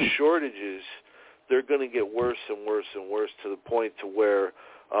 the shortages, they're going to get worse and worse and worse to the point to where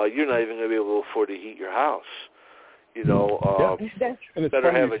you're not even going to be able to afford to heat your house. You know, and it's better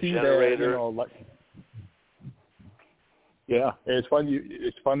funny have a generator. That, you know, like, yeah, it's funny.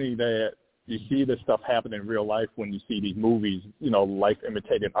 It's funny that you see this stuff happen in real life when you see these movies. You know, life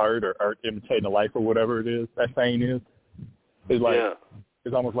imitating art or art imitating life or whatever it is. That saying is. It's like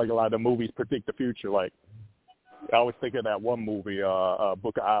it's almost like a lot of the movies predict the future. Like I always think of that one movie,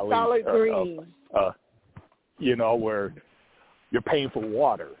 Book of Ali. Solid Green. You know, where you're paying for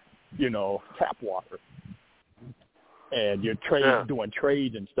water. You know, tap water. And you're doing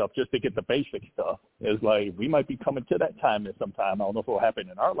trades and stuff just to get the basic stuff. It's like we might be coming to that time at some time. I don't know if it will happen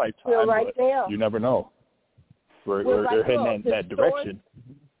in our lifetime, but you never know. We're heading in that direction.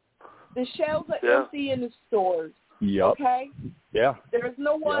 The shelves are empty in the stores. Yep. Okay? Yeah. There's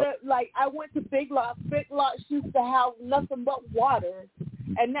no water. Like, I went to Big Lots. Big Lots used to have nothing but water,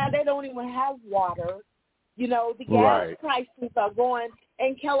 and now they don't even have water. You know, the gas prices are going.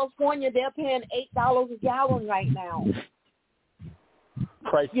 In California, they're paying $8 a gallon right now.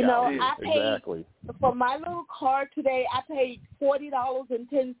 Price you know, I paid for my little car today. I paid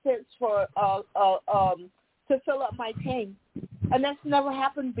 $40.10 for to fill up my tank, and that's never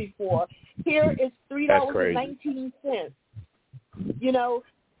happened before. Here it's $3.19. You know,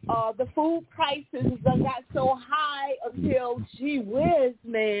 the food prices got so high until gee whiz,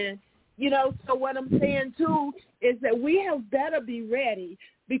 man. You know, so what I'm saying, too, is that we have better be ready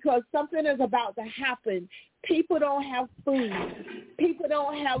because something is about to happen. People don't have food. People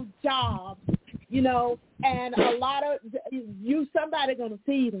don't have jobs, you know, and a lot of somebody going to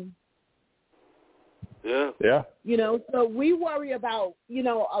feed them. Yeah. You know, so we worry about, you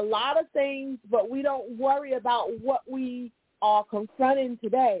know, a lot of things, but we don't worry about what we are confronting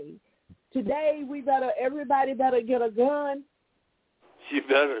today. Today, everybody better get a gun. You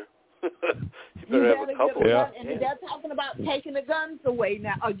better. you better have a couple. And they're talking about taking the guns away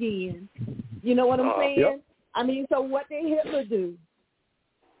now again. You know what I'm saying? Yep. I mean, so what did Hitler do?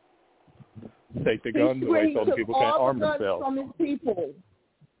 Take the guns away so the people can't arm themselves. From his people.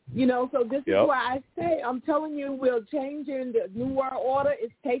 You know, so this is why I say, I'm telling you, we're changing. The New World Order is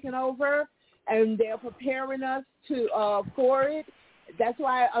taking over, and they're preparing us for it. That's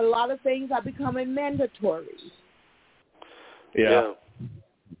why a lot of things are becoming mandatory. Yeah.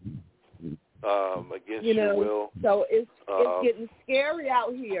 Against your will. So it's getting scary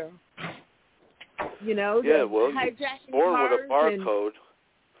out here. You know, you're born with a barcode.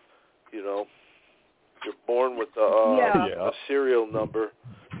 You know, you're born with a serial number,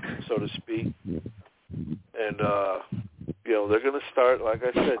 so to speak. And you know, they're going to start, like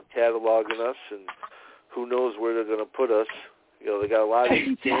I said, cataloging us, and who knows where they're going to put us. You know, they got a lot of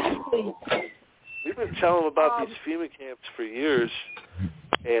these camps. We've been telling them about these FEMA camps for years.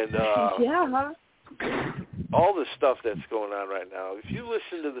 And all the stuff that's going on right now. If you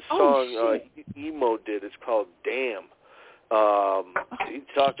listen to the song Emo did, it's called Damn. He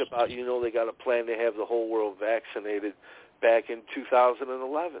talked about, you know, they got a plan to have the whole world vaccinated back in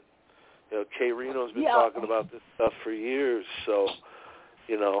 2011. You know, Kay Reno's been talking about this stuff for years. So,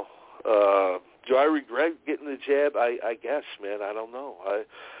 you know, do I regret getting the jab? I guess, man. I don't know.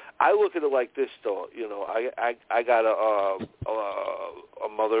 I look at it like this, though. You know, I got a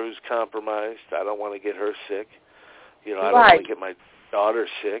mother who's compromised. I don't want to get her sick. You know, I don't want to get my daughter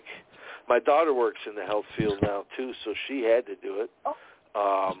sick. My daughter works in the health field now too, so she had to do it.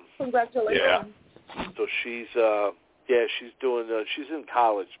 Congratulations. Yeah. So she's she's doing. She's in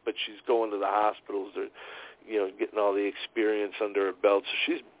college, but she's going to the hospitals. They're, you know, getting all the experience under her belt. So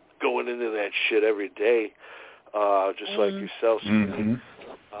she's going into that shit every day, just like yourself. Mm-hmm.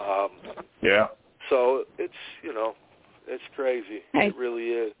 Yeah. So it's, you know, it's crazy. Hey. It really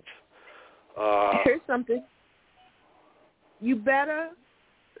is. Here's something. You better,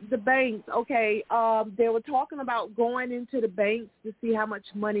 the banks, okay, they were talking about going into the banks to see how much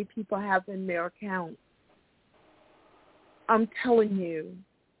money people have in their accounts. I'm telling you,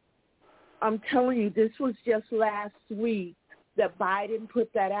 this was just last week that Biden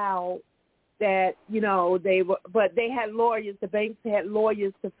put that out. That, you know, they had lawyers, the banks had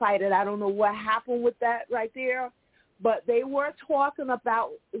lawyers to fight it. I don't know what happened with that right there, but they were talking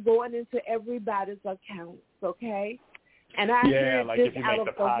about going into everybody's accounts, okay? And I heard like this if you out make of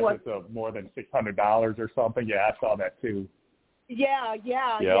deposits of more than $600 or something. Yeah, I saw that too.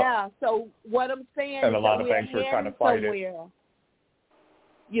 Yeah. So what I'm saying and is a lot that of we're banks were trying to fight somewhere. it.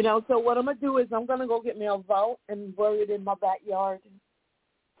 You know, so what I'm going to do is I'm going to go get me a vault and bury it in my backyard.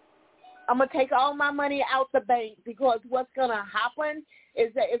 I'm going to take all my money out the bank because what's going to happen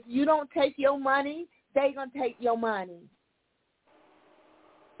is that if you don't take your money, they're going to take your money.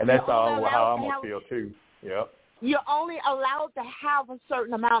 And that's how I'm going to feel too. Yep. You're only allowed to have a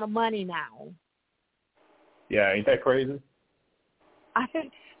certain amount of money now. Yeah, ain't that crazy?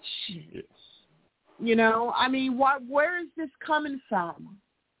 Shit. Yes. You know, I mean, where is this coming from?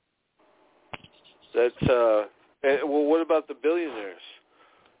 That's well, what about the billionaires?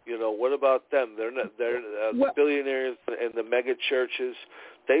 You know, what about them? They're the billionaires and the mega churches.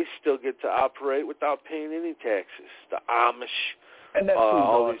 They still get to operate without paying any taxes. The Amish, and that's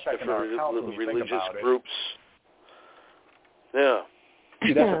all these different religious groups. Yeah.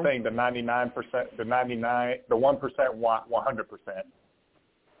 See, that's the thing. The 99%, the 1% want 100%.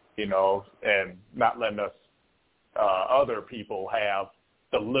 You know, and not letting us other people have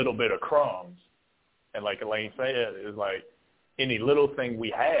the little bit of crumbs. And like Elaine said, it's like any little thing we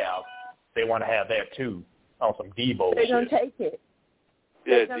have, they want to have that too on some Debo They're shit. going to take it.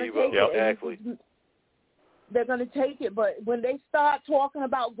 Yeah, Debo, exactly. They're going to take it, but when they start talking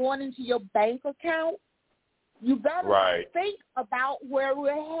about going into your bank account, you better think about where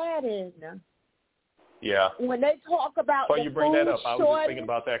we're heading. Yeah. When they talk about the you bring that up, I was shortage, just thinking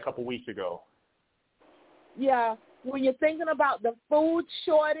about that a couple weeks ago. Yeah, when you're thinking about the food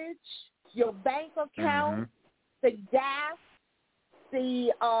shortage, your bank account, the gas,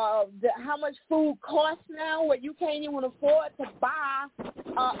 the how much food costs now, what you can't even afford to buy.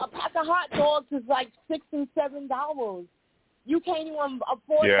 A pack of hot dogs is like $6 and $7. You can't even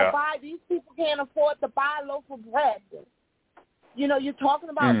afford to buy. These people can't afford to buy a loaf of bread. You know, you're talking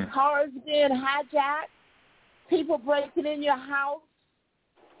about cars being hijacked, people breaking in your house,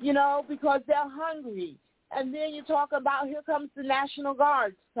 you know, because they're hungry. And then you're talking about, here comes the National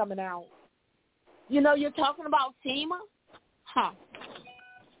Guards coming out. You know, you're talking about FEMA?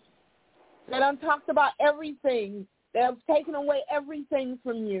 They done talked about everything. They have taken away everything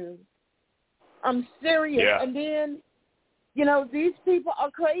from you. I'm serious. Yeah. And then, you know, these people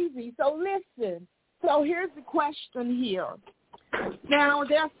are crazy. So listen. So here's the question here. Now,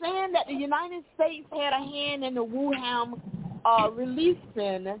 they're saying that the United States had a hand in the Wuhan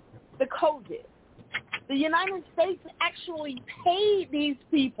releasing the COVID. The United States actually paid these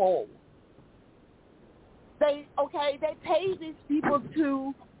people. They paid these people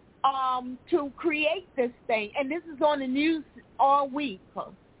to create this thing, and this is on the news all week.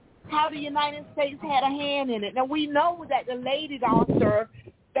 How the United States had a hand in it. Now we know that the lady doctor,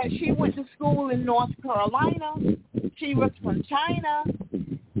 that she went to school in North Carolina. She was from China,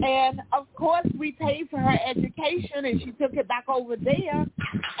 and of course we paid for her education, and she took it back over there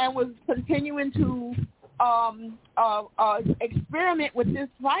and was continuing to experiment with this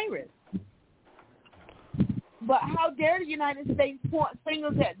virus. But how dare the United States point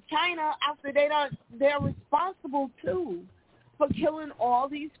fingers at China after they're responsible too for killing all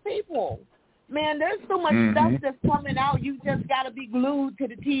these people? Man, there's so much stuff that's coming out. You just got to be glued to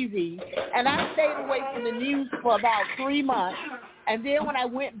the TV. And I stayed away from the news for about 3 months. And then when I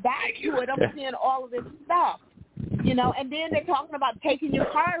went back to it, I'm seeing all of this stuff, you know. And then they're talking about taking your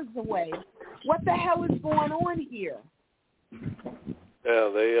cars away. What the hell is going on here? Yeah,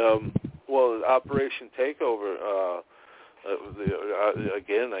 they Operation Takeover.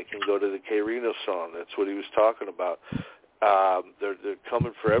 Again, I can go to the K Reno song. That's what he was talking about. They're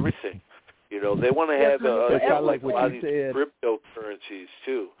coming for everything. You know, they want to have like a lot of these cryptocurrencies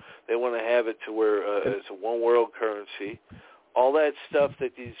too. They want to have it to where it's a one world currency. All that stuff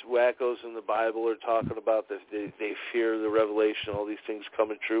that these wackos in the Bible are talking about, that they fear the revelation, all these things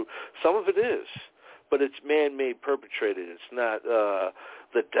coming true. Some of it is, but it's man-made, perpetrated. It's not the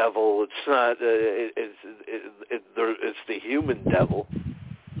devil. It's not. It's the human devil.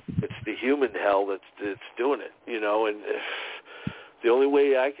 It's the human hell that's doing it. You know, and the only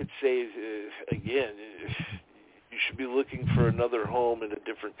way I could say is, again, you should be looking for another home in a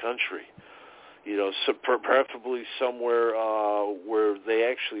different country. You know, so preferably somewhere where they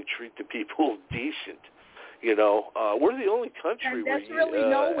actually treat the people decent. You know, we're the only country where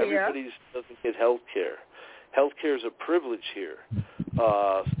everybody doesn't get health care. Health care is a privilege here.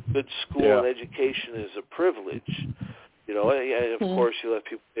 Good school and education is a privilege. You know, and of course you let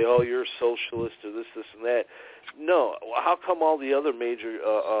people say, oh, you're a socialist or this, and that. No, how come all the other major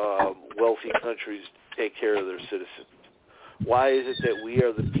wealthy countries take care of their citizens? Why is it that we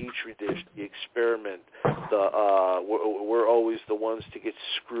are the petri dish, the experiment? We're always the ones to get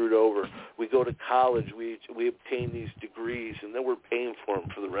screwed over. We go to college, we obtain these degrees, and then we're paying for them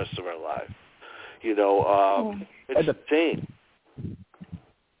for the rest of our life. You know, it's insane.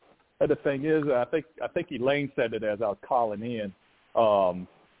 And the thing is, I think Elaine said it as I was calling in.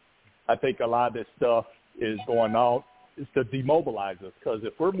 I think a lot of this stuff is going on is to demobilize us, because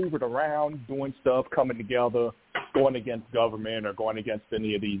if we're moving around, doing stuff, coming together, going against government or going against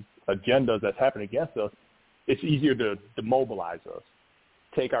any of these agendas that's happening against us, it's easier to demobilize us,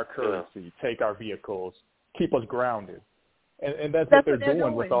 take our currency, take our vehicles, keep us grounded. And that's what they're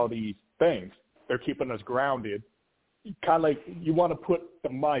doing with all these things. They're keeping us grounded. Kind of like you want to put the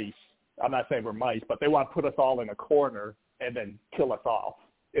mice, I'm not saying we're mice, but they want to put us all in a corner and then kill us off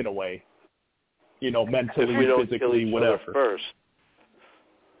in a way. Mentally, physically, whatever. First.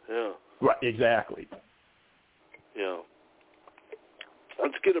 Yeah. Right, exactly. Yeah.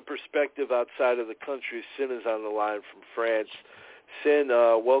 Let's get a perspective outside of the country. Sin is on the line from France. Sin,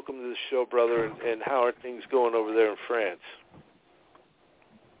 welcome to the show, brother, and how are things going over there in France?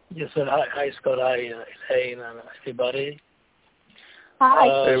 Yes, sir. Hi, Scott. Hi, Elaine, and everybody. Hi.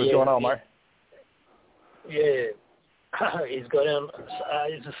 Hey, what's going on, Mark? Yeah, it's going on.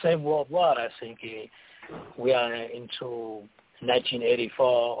 It's the same worldwide, I think. We are into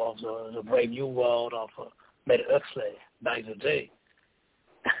 1984 of the brave new world of Mary Huxley back in the day.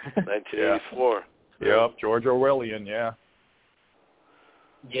 1984. Yep, George Orwellian, yeah.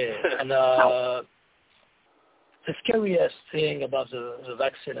 Yeah, and the scariest thing about the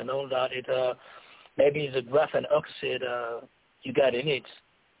vaccine and all that, maybe the graphene oxide you got in it,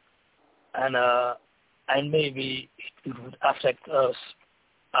 and maybe it would affect us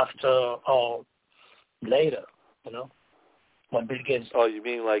after or later, when Bill Gates. Oh, you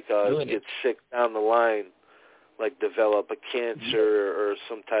mean like get sick down the line, like develop a cancer or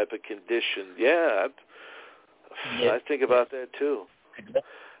some type of condition? Yeah, I think about that too. Exactly.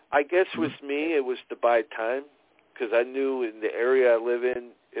 I guess with me it was to buy time, because I knew in the area I live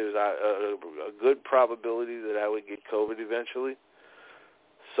in it was a good probability that I would get COVID eventually.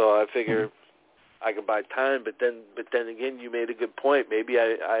 So I figure I could buy time, but then again, you made a good point. Maybe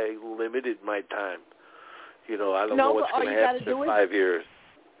I limited my time. I don't know what's going to happen in 5 years.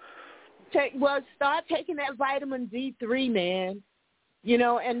 Start taking that vitamin D3, man.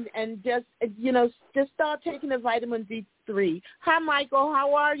 And just start taking the vitamin D3. Hi, Michael.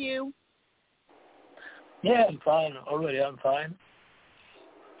 How are you? Yeah, I'm fine. Already, I'm fine.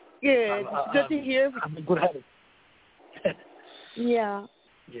 Good. Good to hear. I'm in good health. Yeah.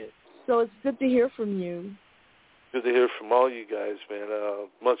 Yeah. So it's good to hear from you. Good to hear from all you guys, man.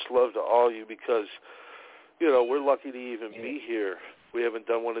 Much love to all you, because, we're lucky to even be here. We haven't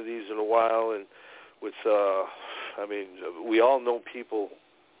done one of these in a while, and with, we all know people,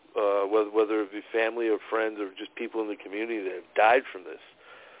 whether it be family or friends or just people in the community that have died from this.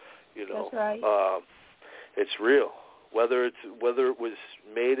 That's right. It's real. Whether it was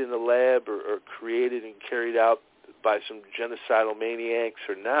made in the lab or created and carried out by some genocidal maniacs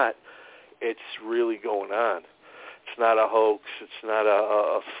or not, it's really going on. It's not a hoax. It's not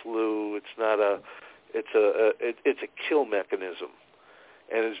a flu. It's not it's a kill mechanism,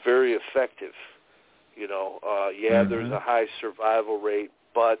 and it's very effective. There's a high survival rate,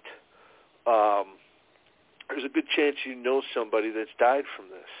 but there's a good chance somebody that's died from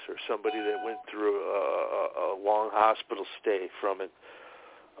this, or somebody that went through a long hospital stay from it.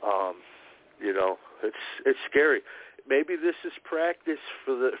 It's scary. Maybe this is practice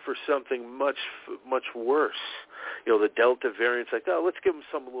for something much worse. The Delta variant's like, let's give them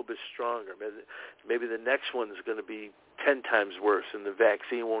something a little bit stronger. Maybe the next one's going to be 10 times worse, and the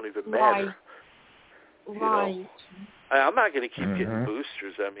vaccine won't even matter. Right. I'm not going to keep getting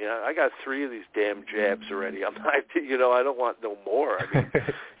boosters. I got 3 of these damn jabs already. I'm not, I don't want no more.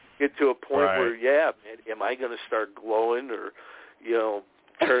 Get to a point where, man, am I going to start glowing or,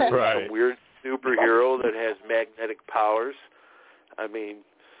 turn into some weird superhero that has magnetic powers? That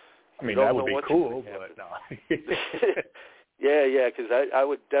would be cool, but no. Yeah, because I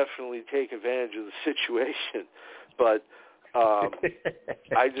would definitely take advantage of the situation. But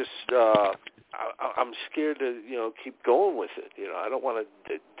I just, I'm scared to, keep going with it. I don't want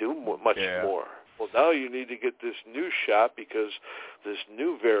to do much more. Well, now you need to get this new shot because this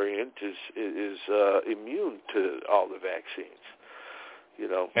new variant is immune to all the vaccines.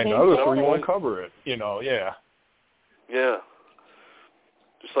 And the other 3 won't cover it. Yeah.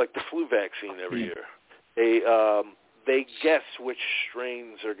 Just like the flu vaccine every year. They guess which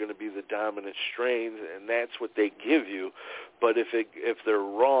strains are going to be the dominant strains, and that's what they give you. But if they're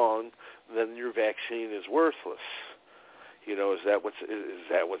wrong, then your vaccine is worthless. Is that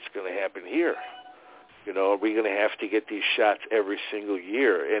what's going to happen here? Are we going to have to get these shots every single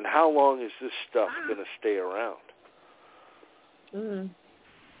year? And how long is this stuff going to stay around? 2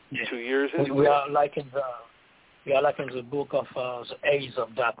 years? We are like in the book of The Age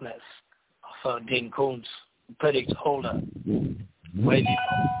of Darkness of Dean Koontz, predict holder. Way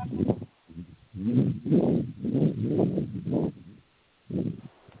before.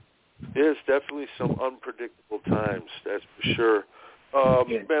 It's definitely some unpredictable times, that's for sure.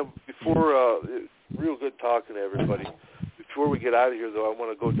 Man, before, real good talking to everybody. before we get out of here, though, I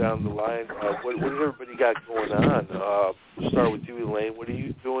want to go down the line. What has everybody got going on? We'll start with you, Elaine. What are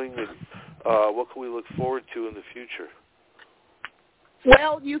you doing, and what can we look forward to in the future?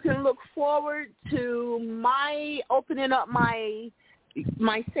 Well, you can look forward to my opening up my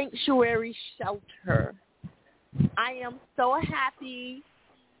sanctuary shelter. I am so happy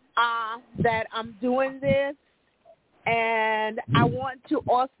that I'm doing this, and I want to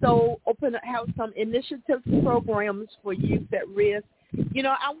also have some initiatives programs for youth at risk. You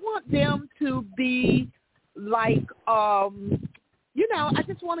know, I want them to be like, I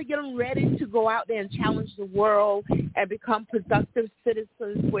just want to get them ready to go out there and challenge the world and become productive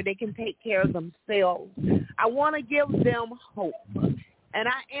citizens where they can take care of themselves. I want to give them hope, and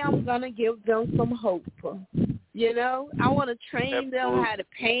I am going to give them some hope. You know, I want to train them how to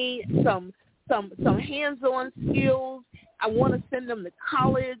paint, some hands-on skills. I want to send them to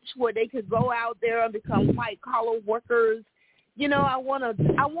college where they could go out there and become white-collar workers. You know, I want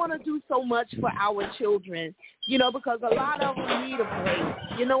to do so much for our children, you know, because a lot of them need a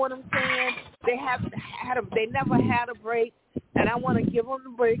break. You know what I'm saying? They never had a break, and I want to give them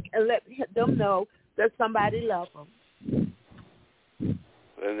the break and let them know that somebody loves them.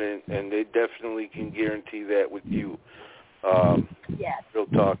 And they definitely can guarantee that with you. Yes. Real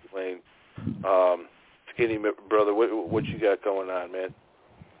talk, Elaine. Skinny brother, what you got going on, man?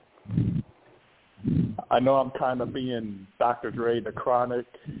 I know I'm kind of being Dr. Dre, the chronic,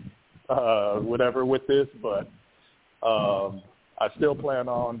 whatever with this, but I still plan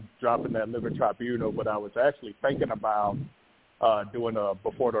on dropping that Living Tribunal, but I was actually thinking about doing a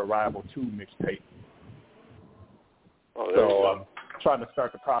Before the Arrival 2 mixtape. So I'm trying to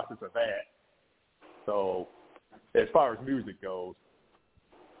start the process of that. So as far as music goes,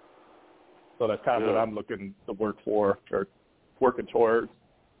 so that's kind of what I'm looking to work for or working towards.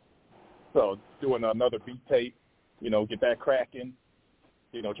 So doing another beat tape, you know, get that cracking,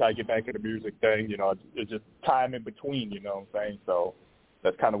 you know, try to get back to the music thing, you know, it's just time in between, you know what I'm saying? So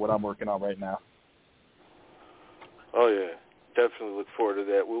that's kind of what I'm working on right now. Oh, yeah. Definitely look forward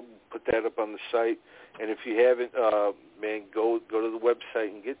to that. We'll put that up on the site. And if you haven't, man, go to the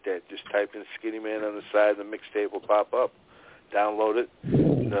website and get that. Just type in Skinnymaine on the side, and the mixtape will pop up. Download it,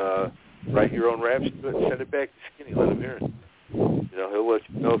 and write your own raps to it, and send it back to Skinny. Let him hear it. You know, he'll let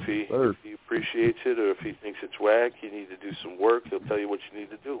you know if he appreciates it or if he thinks it's whack. You need to do some work. He'll tell you what you need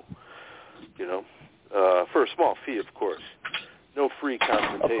to do. You know, for a small fee, of course. No free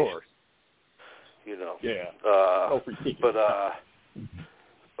consultation. Of course. You know. Yeah. No free tickets.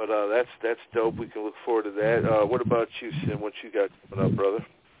 But that's dope. We can look forward to that. What about you, Sin? What you got coming up, brother?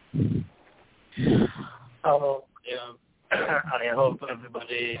 Oh, yeah. I hope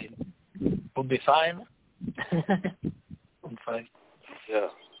everybody will be fine. I'm fine. Yeah,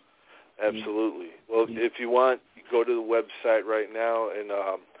 absolutely. Well, if you want, you go to the website right now and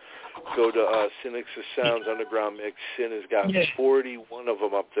go to Cynics of Sounds Underground Mix. Sin has got 41 of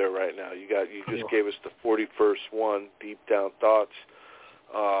them up there right now. You just gave us the 41st one, Deep Down Thoughts.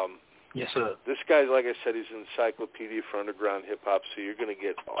 Yes, sir. This guy, like I said, he's an encyclopedia for underground hip-hop, so you're going to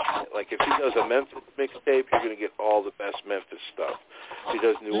get, like if he does a Memphis mixtape, you're going to get all the best Memphis stuff. If he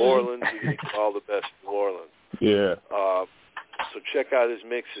does New Orleans, you're going to get all the best New Orleans. Yeah. So check out his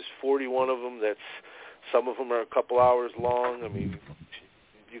mixes, 41 of them. Some of them are a couple hours long. I mean,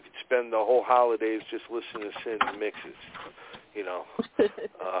 you could spend the whole holidays just listening to Sin's mixes, you know,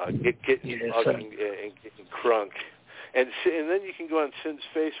 getting crunk. And then you can go on Sin's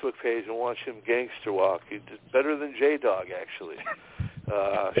Facebook page and watch him gangster walk. He's better than J-Dog, actually.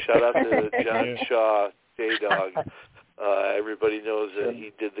 Shout out to John Shaw, J-Dog. Everybody knows that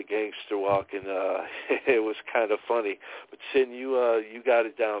he did the gangster walk, and it was kind of funny. But Sin, you got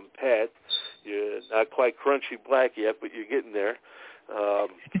it down pat. You're not quite crunchy black yet, but you're getting there.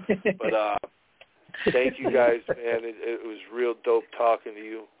 But thank you guys, man. It was real dope talking to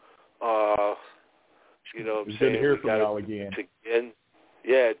you. You know what I'm saying? Good to hear from y'all again.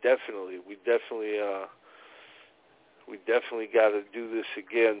 Yeah, definitely. We definitely got to do this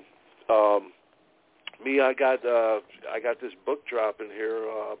again. I got this book dropping here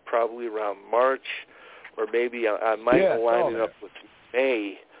probably around March, or maybe I might line it up with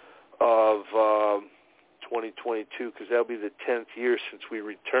May of 2022, because that'll be the 10th year since we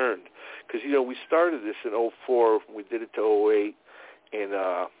returned. Because, you know, we started this in 2004, we did it to 2008,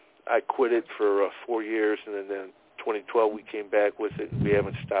 and I quit it for 4 years, and then 2012 we came back with it, and we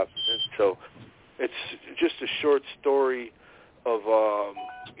haven't stopped since. So it's just a short story of,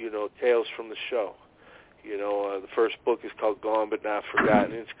 you know, tales from the show. You know, the first book is called Gone But Not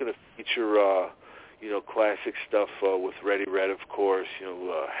Forgotten. It's going to feature, you know, classic stuff with Ready Red, of course, you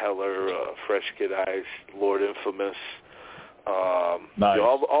know, Heller, Fresh Kid Eyes, Lord Infamous, Nice.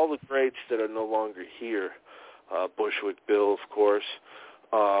 All the greats that are no longer here. Bushwick Bill, of course.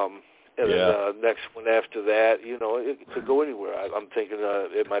 And then the next one after that, it could go anywhere. I'm thinking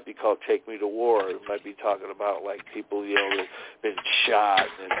it might be called Take Me to War. It might be talking about, like, people, that have been shot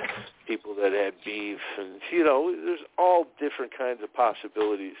and people that had beef. And, there's all different kinds of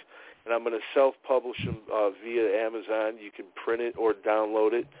possibilities. And I'm going to self-publish them via Amazon. You can print it or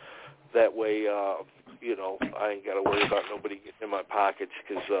download it. That way, I ain't got to worry about nobody getting in my pockets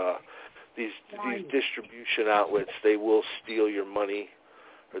because these distribution outlets, they will steal your money.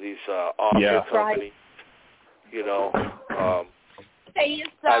 Or these author companies,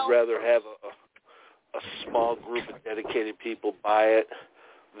 I'd rather have a small group of dedicated people buy it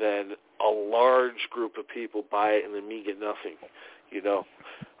than a large group of people buy it and then me get nothing,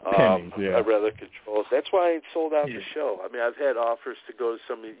 I'd rather control it. That's why I ain't sold out the show. I mean, I've had offers to go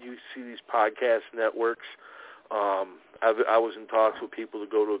to you see these podcast networks. I was in talks with people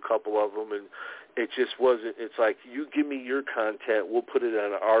to go to a couple of them, and it just wasn't. It's like, you give me your content, we'll put it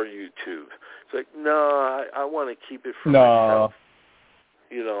on our YouTube. It's like, no, I want to keep it for myself.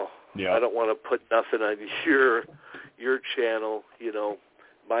 I don't want to put nothing on your channel.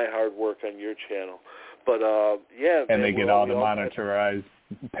 My hard work on your channel. But and they get all the monetized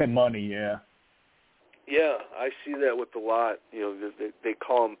money. Yeah, I see that with a lot. They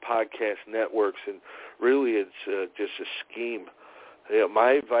call them podcast networks, and really it's just a scheme.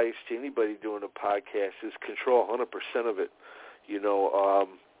 My advice to anybody doing a podcast is control 100% of it.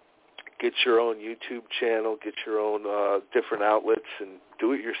 Get your own YouTube channel, get your own different outlets, and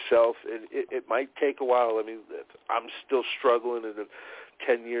do it yourself. And it might take a while. I mean, I'm still struggling, and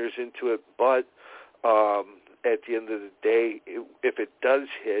 10 years into it. But at the end of the day, if it does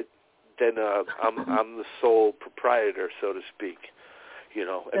hit, then I'm the sole proprietor, so to speak.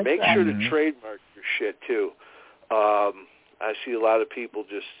 And make sure to trademark your shit too. I see a lot of people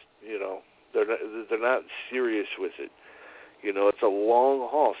just, they're not serious with it. It's a long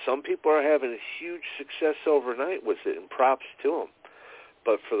haul. Some people are having a huge success overnight with it, and props to them.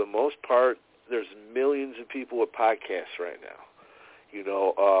 But for the most part, there's millions of people with podcasts right now.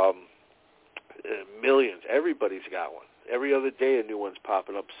 Millions. Everybody's got one. Every other day a new one's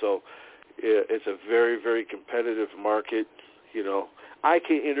popping up. So it's a very, very competitive market. I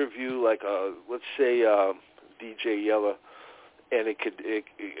can interview, like, let's say DJ Yella, and it could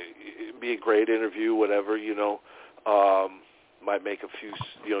be a great interview, whatever, might make a few,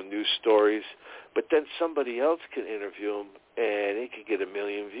 news stories. But then somebody else can interview him, and it could get 1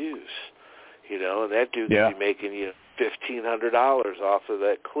 million views, and that dude could be making $1,500 off of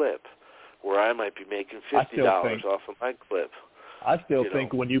that clip, where I might be making $50 off of my clip. I still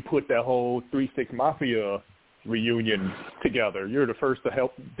think when you put that whole 3-6 Mafia reunion together, you're the first to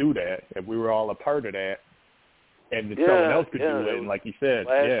help do that, and we were all a part of that. And then someone else could do it, and like you said,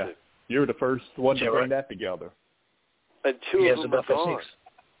 you're the first one to bring that together. And two of them are gone.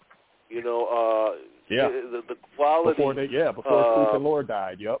 The quality. Before Truth and Lore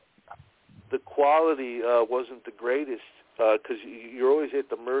died, the quality wasn't the greatest because you're always at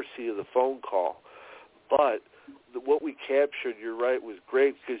the mercy of the phone call. But what we captured, you're right, was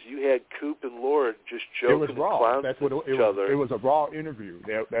great because you had Coop and Lord just joking and clowning each other. It was a raw interview.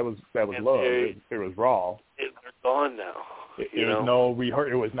 That was love. It was raw. They're gone now.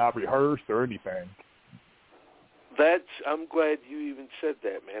 It was not rehearsed or anything. I'm glad you even said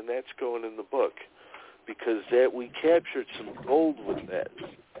that, man. That's going in the book because we captured some gold with that.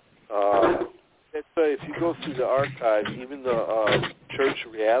 That's why if you go through the archive, even the Church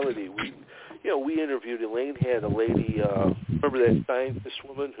of Reality, we interviewed. Elaine had a lady. Remember that scientist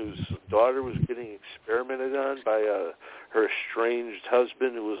woman whose daughter was getting experimented on by her estranged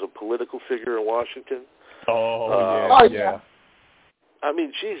husband, who was a political figure in Washington? Yeah. I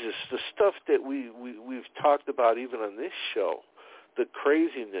mean, Jesus, the stuff that we've talked about even on this show, the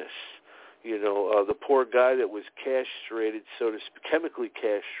craziness, the poor guy that was castrated, chemically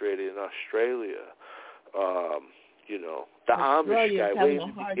castrated in Australia, the Amish guy way in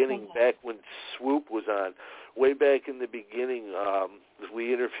the beginning, back when Swoop was on, way back in the beginning,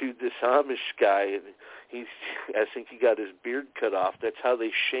 we interviewed this Amish guy, and I think he got his beard cut off. That's how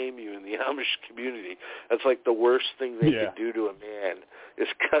they shame you in the Amish community. That's like the worst thing they could do to a man is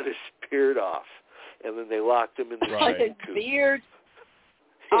cut his beard off, and then they locked him in the chicken coop. Beard.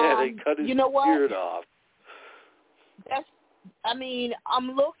 Yeah, they cut his beard off.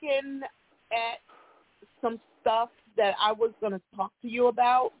 I'm looking at some stuff that I was going to talk to you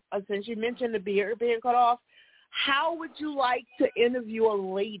about, since you mentioned the beard being cut off. How would you like to interview a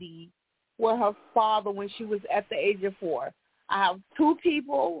lady with her father when she was at the age of 4? I have 2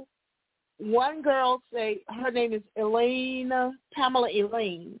 people. one girl say her name is Elaine, Pamela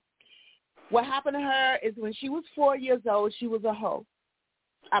Elaine. What happened to her is when she was 4 years old, she was a hoe.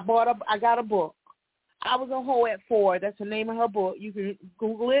 I got a book. I was a hoe at 4. That's the name of her book. You can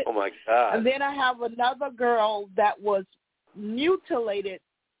Google it. Oh, my God. And then I have another girl that was mutilated.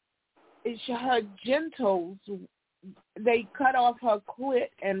 Her genitals, they cut off her clit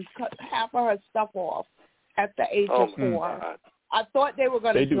and cut half of her stuff off at the age of 4. God. I thought they were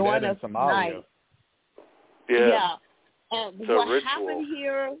going to join us tonight. Yeah. And it's what happened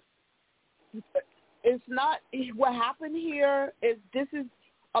here is not, what happened here is this is,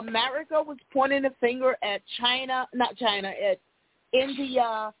 America was pointing a finger at at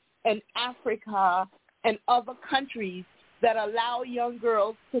India and Africa and other countries that allow young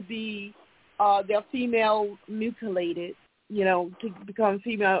girls to be their female mutilated, to become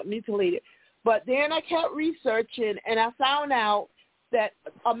female mutilated. But then I kept researching, and I found out that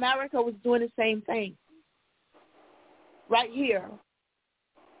America was doing the same thing right here.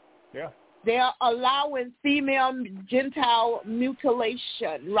 Yeah. They are allowing female genital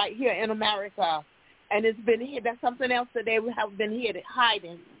mutilation right here in America, and it's been hid. That's something else that they have been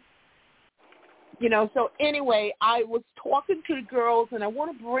hiding. So anyway, I was talking to the girls, and I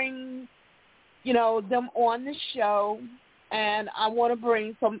want to bring, them on the show, and I want to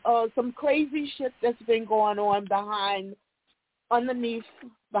bring some crazy shit that's been going on behind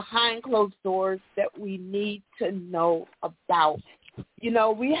closed doors that we need to know about.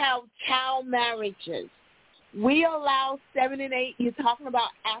 We have child marriages. We allow 7 and 8. You're talking about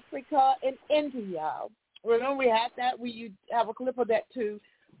Africa and India. Remember we had that? You have a clip of that too.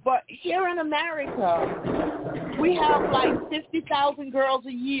 But here in America, we have like 50,000 girls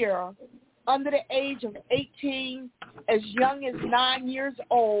a year under the age of 18, as young as 9 years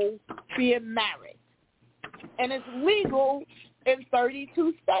old, being married. And it's legal in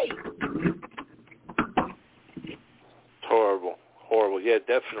 32 states. Horrible. Yeah,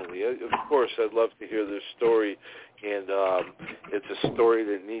 definitely. Of course, I'd love to hear this story, and it's a story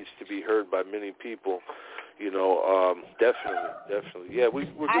that needs to be heard by many people. Definitely. Yeah, we're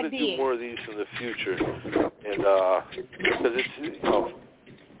going to do more of these in the future, and because it's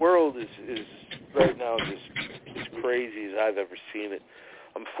world is right now just as crazy as I've ever seen it.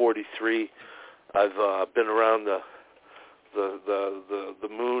 I'm 43. I've been around the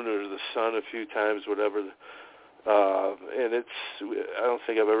moon or the sun a few times, whatever. And I don't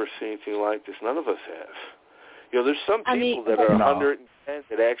think I've ever seen anything like this. None of us have. There's some people that are 110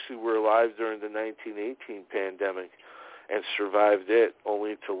 that actually were alive during the 1918 pandemic and survived it,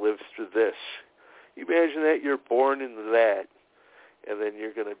 only to live through this. You imagine that you're born into that, and then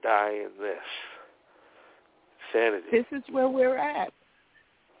you're going to die in this. Sanity. This is where we're at.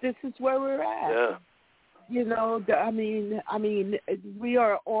 Yeah.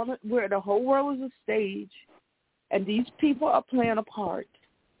 We're the whole world is a stage, and these people are playing a part.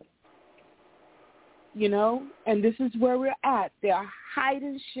 And this is where we're at. They're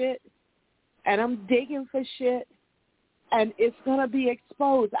hiding shit, and I'm digging for shit, and it's going to be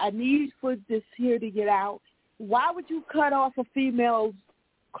exposed. I need for this here to get out. Why would you cut off a female's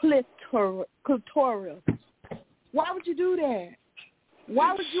clitoris? Why would you do that?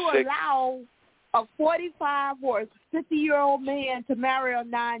 Why would you allow a 45 or 50-year-old man to marry a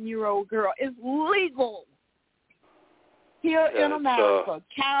 9-year-old girl? It's legal here in America.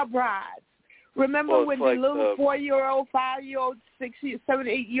 Child brides. Remember when the little 4-year-old, 5-year-old, 6, 7,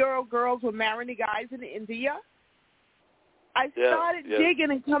 8-year-old girls were marrying the guys in India? I started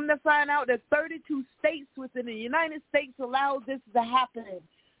digging and come to find out that 32 states within the United States allowed this to happen.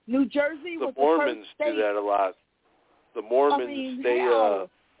 New Jersey was the first state. The Mormons do that a lot. The Mormons,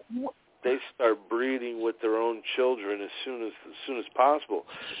 they start breeding with their own children as soon as possible,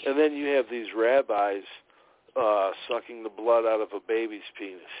 and then you have these rabbis sucking the blood out of a baby's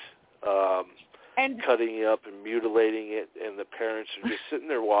penis, and cutting it up and mutilating it, and the parents are just sitting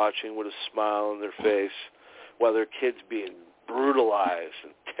there watching with a smile on their face while their kid's being brutalized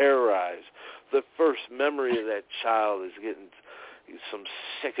and terrorized. The first memory of that child is getting some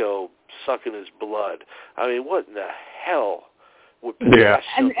sicko sucking his blood. I mean, what in the hell would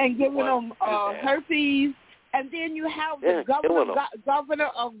and giving them herpes, and then you have the governor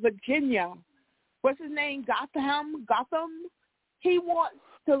of Virginia. What's his name? Gotham. He wants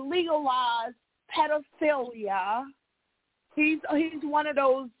to legalize pedophilia. He's one of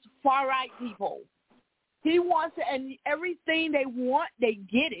those far right people. He wants to, and everything they want, they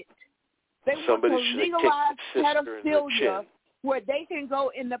get it. They want to legalize pedophilia, where they can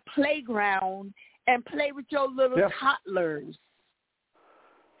go in the playground and play with your little toddlers.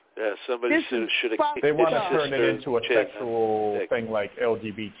 Yeah, somebody should have. They want to turn it into a sexual thing like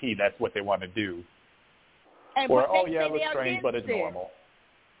LGBT. That's what they want to do. Or, oh, yeah, it was strange, but it's normal.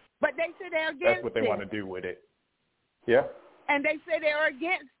 But they say they're against That's what they want to do with it. Yeah. And they say they're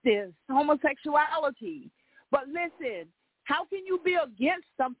against this, homosexuality. But listen, how can you be against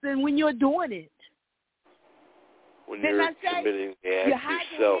something when you're doing it? When you're committing the act you hide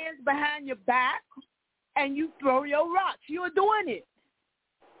your hands behind your back and you throw your rocks. You're doing it.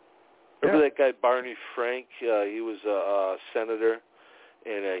 Remember that guy Barney Frank? He was a senator,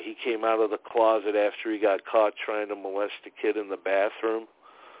 and he came out of the closet after he got caught trying to molest a kid in the bathroom.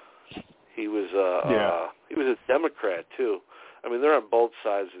 He was he was a Democrat too. I mean, they're on both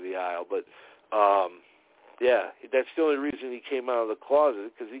sides of the aisle, but that's the only reason he came out of the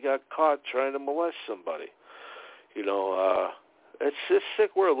closet, because he got caught trying to molest somebody. You know, it's a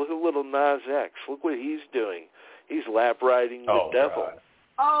sick world. Look at little Nas X. Look what he's doing. He's lap riding the devil. God.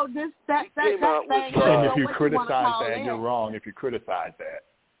 Oh, that thing. And if you criticize that, you're wrong. If you criticize that.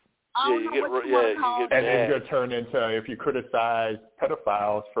 You get and mad. it's going to turn into, if you criticize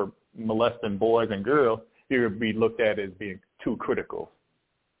pedophiles for molesting boys and girls, you're going to be looked at as being too critical.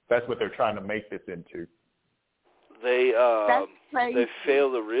 That's what they're trying to make this into. They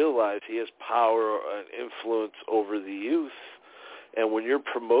fail to realize he has power and influence over the youth. And when you're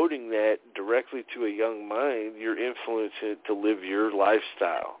promoting that directly to a young mind, you're influencing it to live your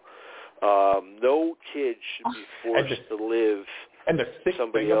lifestyle. No kid should be forced to live. And the sick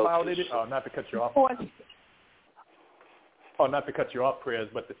thing about it, not to cut you off, Prez,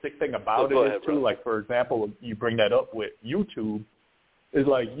 but the sick thing about it is too, like, for example, you bring that up with YouTube, is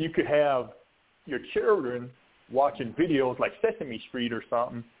like you could have your children watching videos like Sesame Street or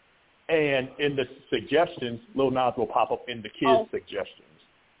something, and in the suggestions, Lil Nas will pop up in the kids' suggestions.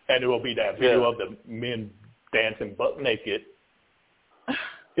 And it will be that video of the men dancing butt naked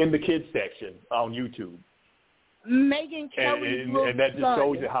in the kids section on YouTube. Megyn Kelly's and that just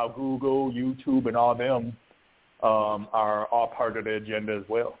shows you how Google, YouTube, and all them are all part of the agenda as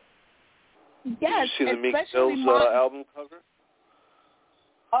well. Yes, did you see the Meek Mill's album cover?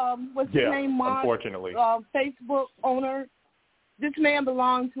 What's his name? Mark, unfortunately. Facebook owner. This man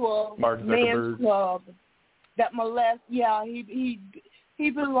belonged to a man's club that molests. Yeah, he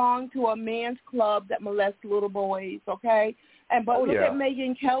belonged to a man's club that molests little boys. Okay, but look at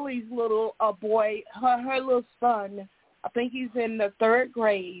Megyn Kelly's little boy, her little son. I think he's in the 3rd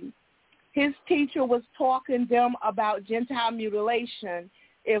grade. His teacher was talking to them about genital mutilation.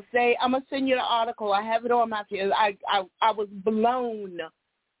 I'm gonna send you the article. I have it on my phone. I was blown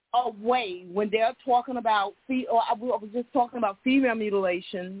away when they're talking about, I was just talking about female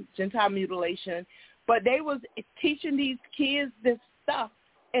mutilation, genital mutilation, but they was teaching these kids this stuff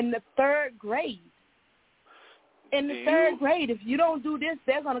in the 3rd grade. In the 3rd grade, if you don't do this,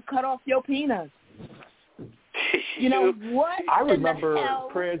 they're going to cut off your penis. You know what? I remember,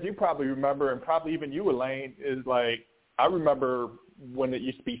 Prez, you probably remember, and probably even you, Elaine, is like, I remember when it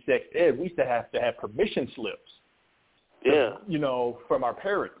used to be sex ed, we used to have permission slips. From our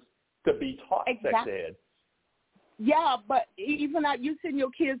parents to be taught sex ed. Yeah, but even you send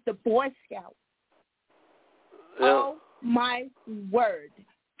your kids to Boy Scouts. Yeah. Oh, my word.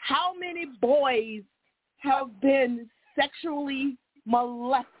 How many boys have been sexually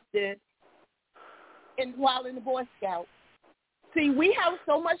molested while in the Boy Scouts? See, we have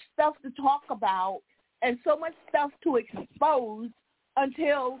so much stuff to talk about and so much stuff to expose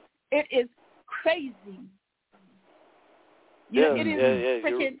until it is crazy. It is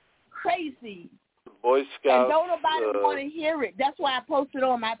freaking crazy. Boy Scouts. And don't nobody want to hear it. That's why I posted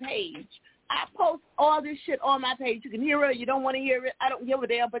on my page. I post all this shit on my page. You can hear it. You don't want to hear it. I don't give a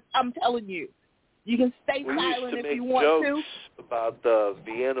damn, but I'm telling you. You can stay silent if you want to. We used to make jokes about the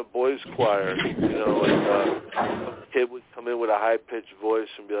Vienna Boys Choir. A kid would come in with a high-pitched voice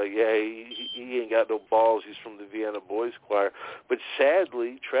and be like, yeah, he ain't got no balls. He's from the Vienna Boys Choir. But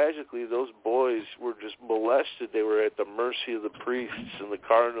sadly, tragically, those boys were just molested. They were at the mercy of the priests and the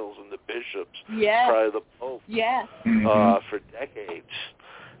cardinals and the bishops, probably the Pope, for decades.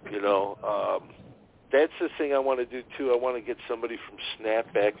 That's the thing I want to do, too. I want to get somebody from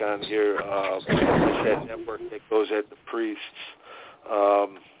Snap back on here, that network that goes at the priests,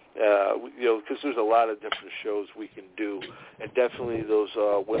 because there's a lot of different shows we can do. And definitely those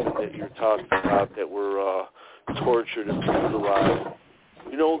women that you're talking about that were tortured and brutalized.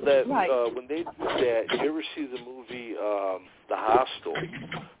 You know that when they do that, you ever see the movie The Hostel?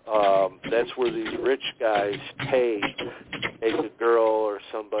 That's where these rich guys pay to make a girl or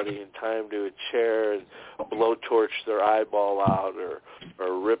somebody in time to a chair and blowtorch their eyeball out or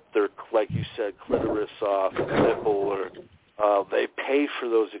rip their, like you said, clitoris off, nipple, or they pay for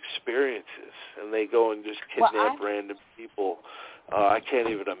those experiences, and they go and just kidnap random people. I can't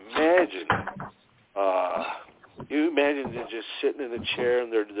even imagine. You imagine they're just sitting in a chair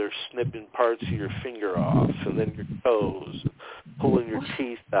and they're snipping parts of your finger off, and then your toes, pulling your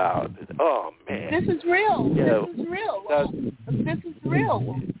teeth out. Oh man, this is real. Yeah. This is real. This is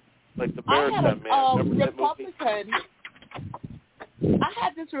real. Like the Marathon Man. Remember Republican. I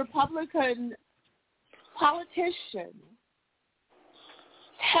had this Republican politician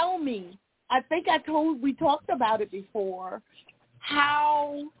tell me. I think we talked about it before.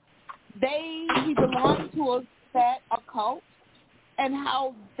 How he belonged to a cult, and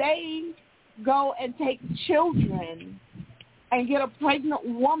how they go and take children and get a pregnant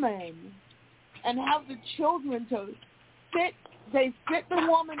woman and have the children sit the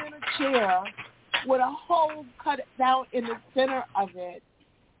woman in a chair with a hole cut down in the center of it,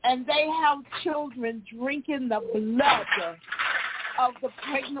 and they have children drinking the blood of the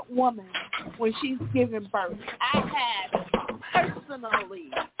pregnant woman when she's giving birth. I had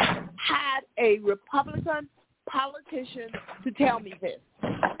personally had a Republican politician to tell me this.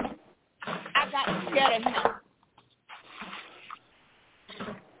 I got scared of him.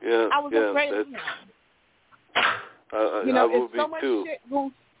 Yeah, I was afraid of him. I would be so much too. Shit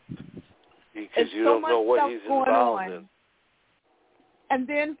going, because you don't know what he's involved in. And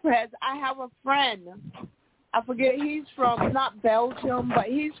then, Prez, I have a friend. I forget, he's from not Belgium, but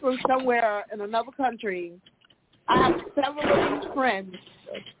he's from somewhere in another country. I have several of these friends.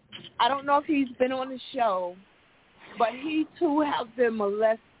 I don't know if he's been on the show, but he too has been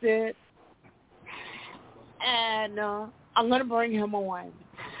molested, and I'm going to bring him on.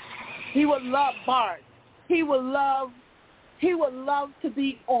 He would love Bart. He would love to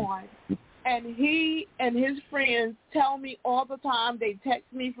be on. And he and his friends tell me all the time. They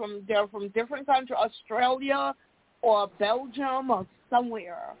text me they're from different countries, Australia or Belgium or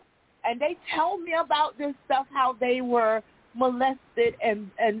somewhere. And they tell me about this stuff, how they were molested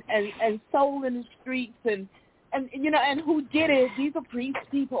and sold in the streets and who did it. These are priest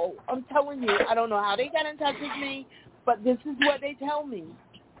people. I'm telling you, I don't know how they got in touch with me, but this is what they tell me.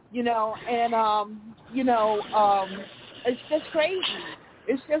 It's just crazy.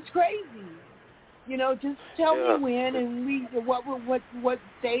 It's just crazy. Just tell me when and what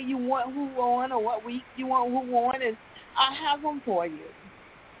day you want who on, or what week you want who on, and I have them for you.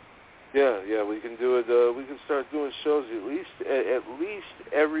 Yeah, we can do it. We can start doing shows at least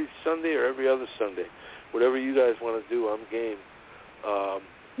every Sunday or every other Sunday. Whatever you guys want to do, I'm game. I'm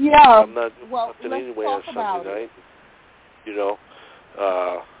not doing nothing anyway on Sunday night.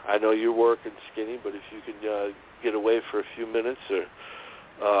 I know you're working, Skinny, but if you can get away for a few minutes, or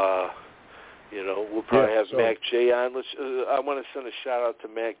we'll probably have Mac J on. I want to send a shout out to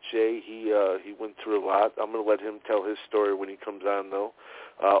Mac J. He went through a lot. I'm going to let him tell his story when he comes on, though.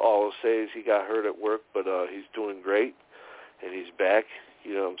 All I'll say is he got hurt at work, but he's doing great, and he's back.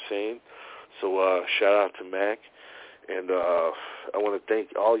 You know what I'm saying? So shout out to Mac. And I want to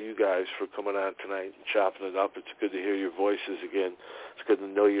thank all you guys for coming on tonight and chopping it up. It's good to hear your voices again. It's good to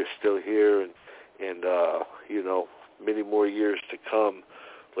know you're still here, and many more years to come.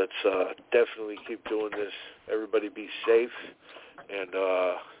 Let's definitely keep doing this. Everybody be safe. And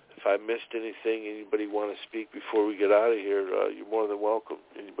if I missed anything, anybody want to speak before we get out of here, you're more than welcome.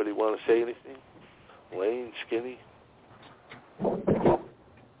 Anybody want to say anything? Elaine, Skinny?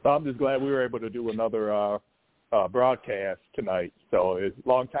 I'm just glad we were able to do another broadcast tonight. So it's a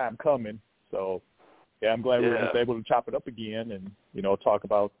long time coming. So, I'm glad we were just able to chop it up again and, talk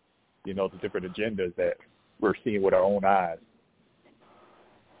about, the different agendas that we're seeing with our own eyes.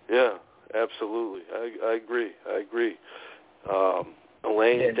 Yeah, absolutely. I agree.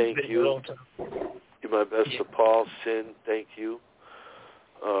 Elaine, thank you. Do my best to Paul. Sin, thank you.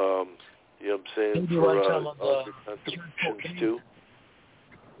 You know what I'm saying? For all your contributions, too.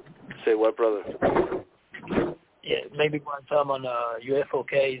 Say what, brother? Yeah, maybe one time on UFO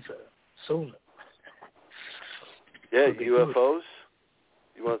case soon. Yeah, UFOs?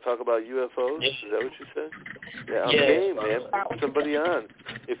 You want to talk about UFOs? Yes. Is that what you said? Yeah, I'm game, man. Put somebody on.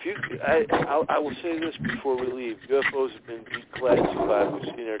 I will say this before we leave. UFOs have been declassified.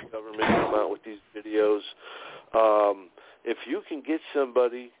 We've seen our government come out with these videos. If you can get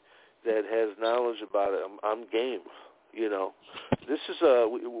somebody that has knowledge about it, I'm game. This is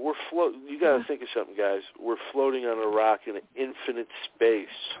we're floating. You got to think of something, guys. We're floating on a rock in an infinite space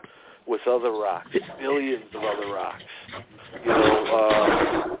with other rocks, billions of other rocks.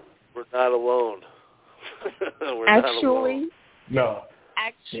 We're not alone. No.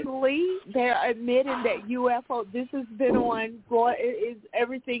 Actually, they're admitting that UFO. This has been on.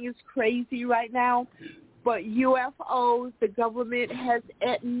 Everything is crazy right now. But UFOs, the government has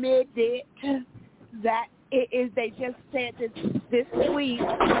admitted that it is. They just said this week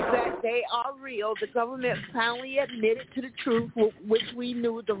that they are real. The government finally admitted to the truth, which we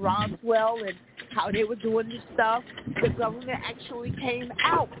knew, the Roswell and how they were doing this stuff. The government actually came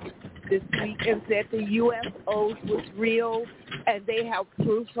out this week and said the UFOs was real and they have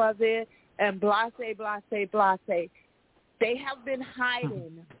proof of it and blase, blase, blase. They have been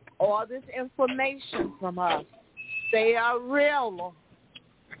hiding all this information from us. They are real.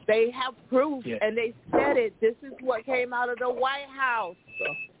 They have proof, and they said it. This is what came out of the White House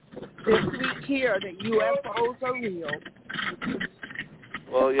this week here, that UFOs are real.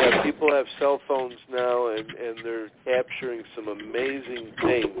 Well, yeah, people have cell phones now, and they're capturing some amazing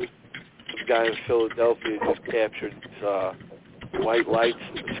things. Some guy in Philadelphia just captured white lights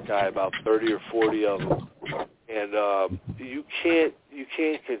in the sky, about 30 or 40 of them. And you can't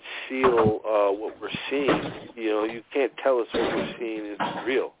conceal what we're seeing. You know, you can't tell us what we're seeing is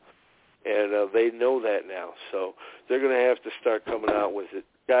real. And they know that now. So they're going to have to start coming out with it.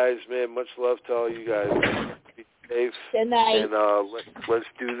 Guys, man, much love to all you guys. Be safe. Good night. And let's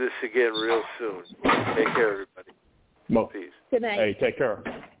do this again real soon. Take care, everybody. Mo. Peace. Good night. Hey, take care.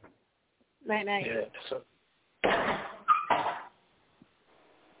 Night. Yeah.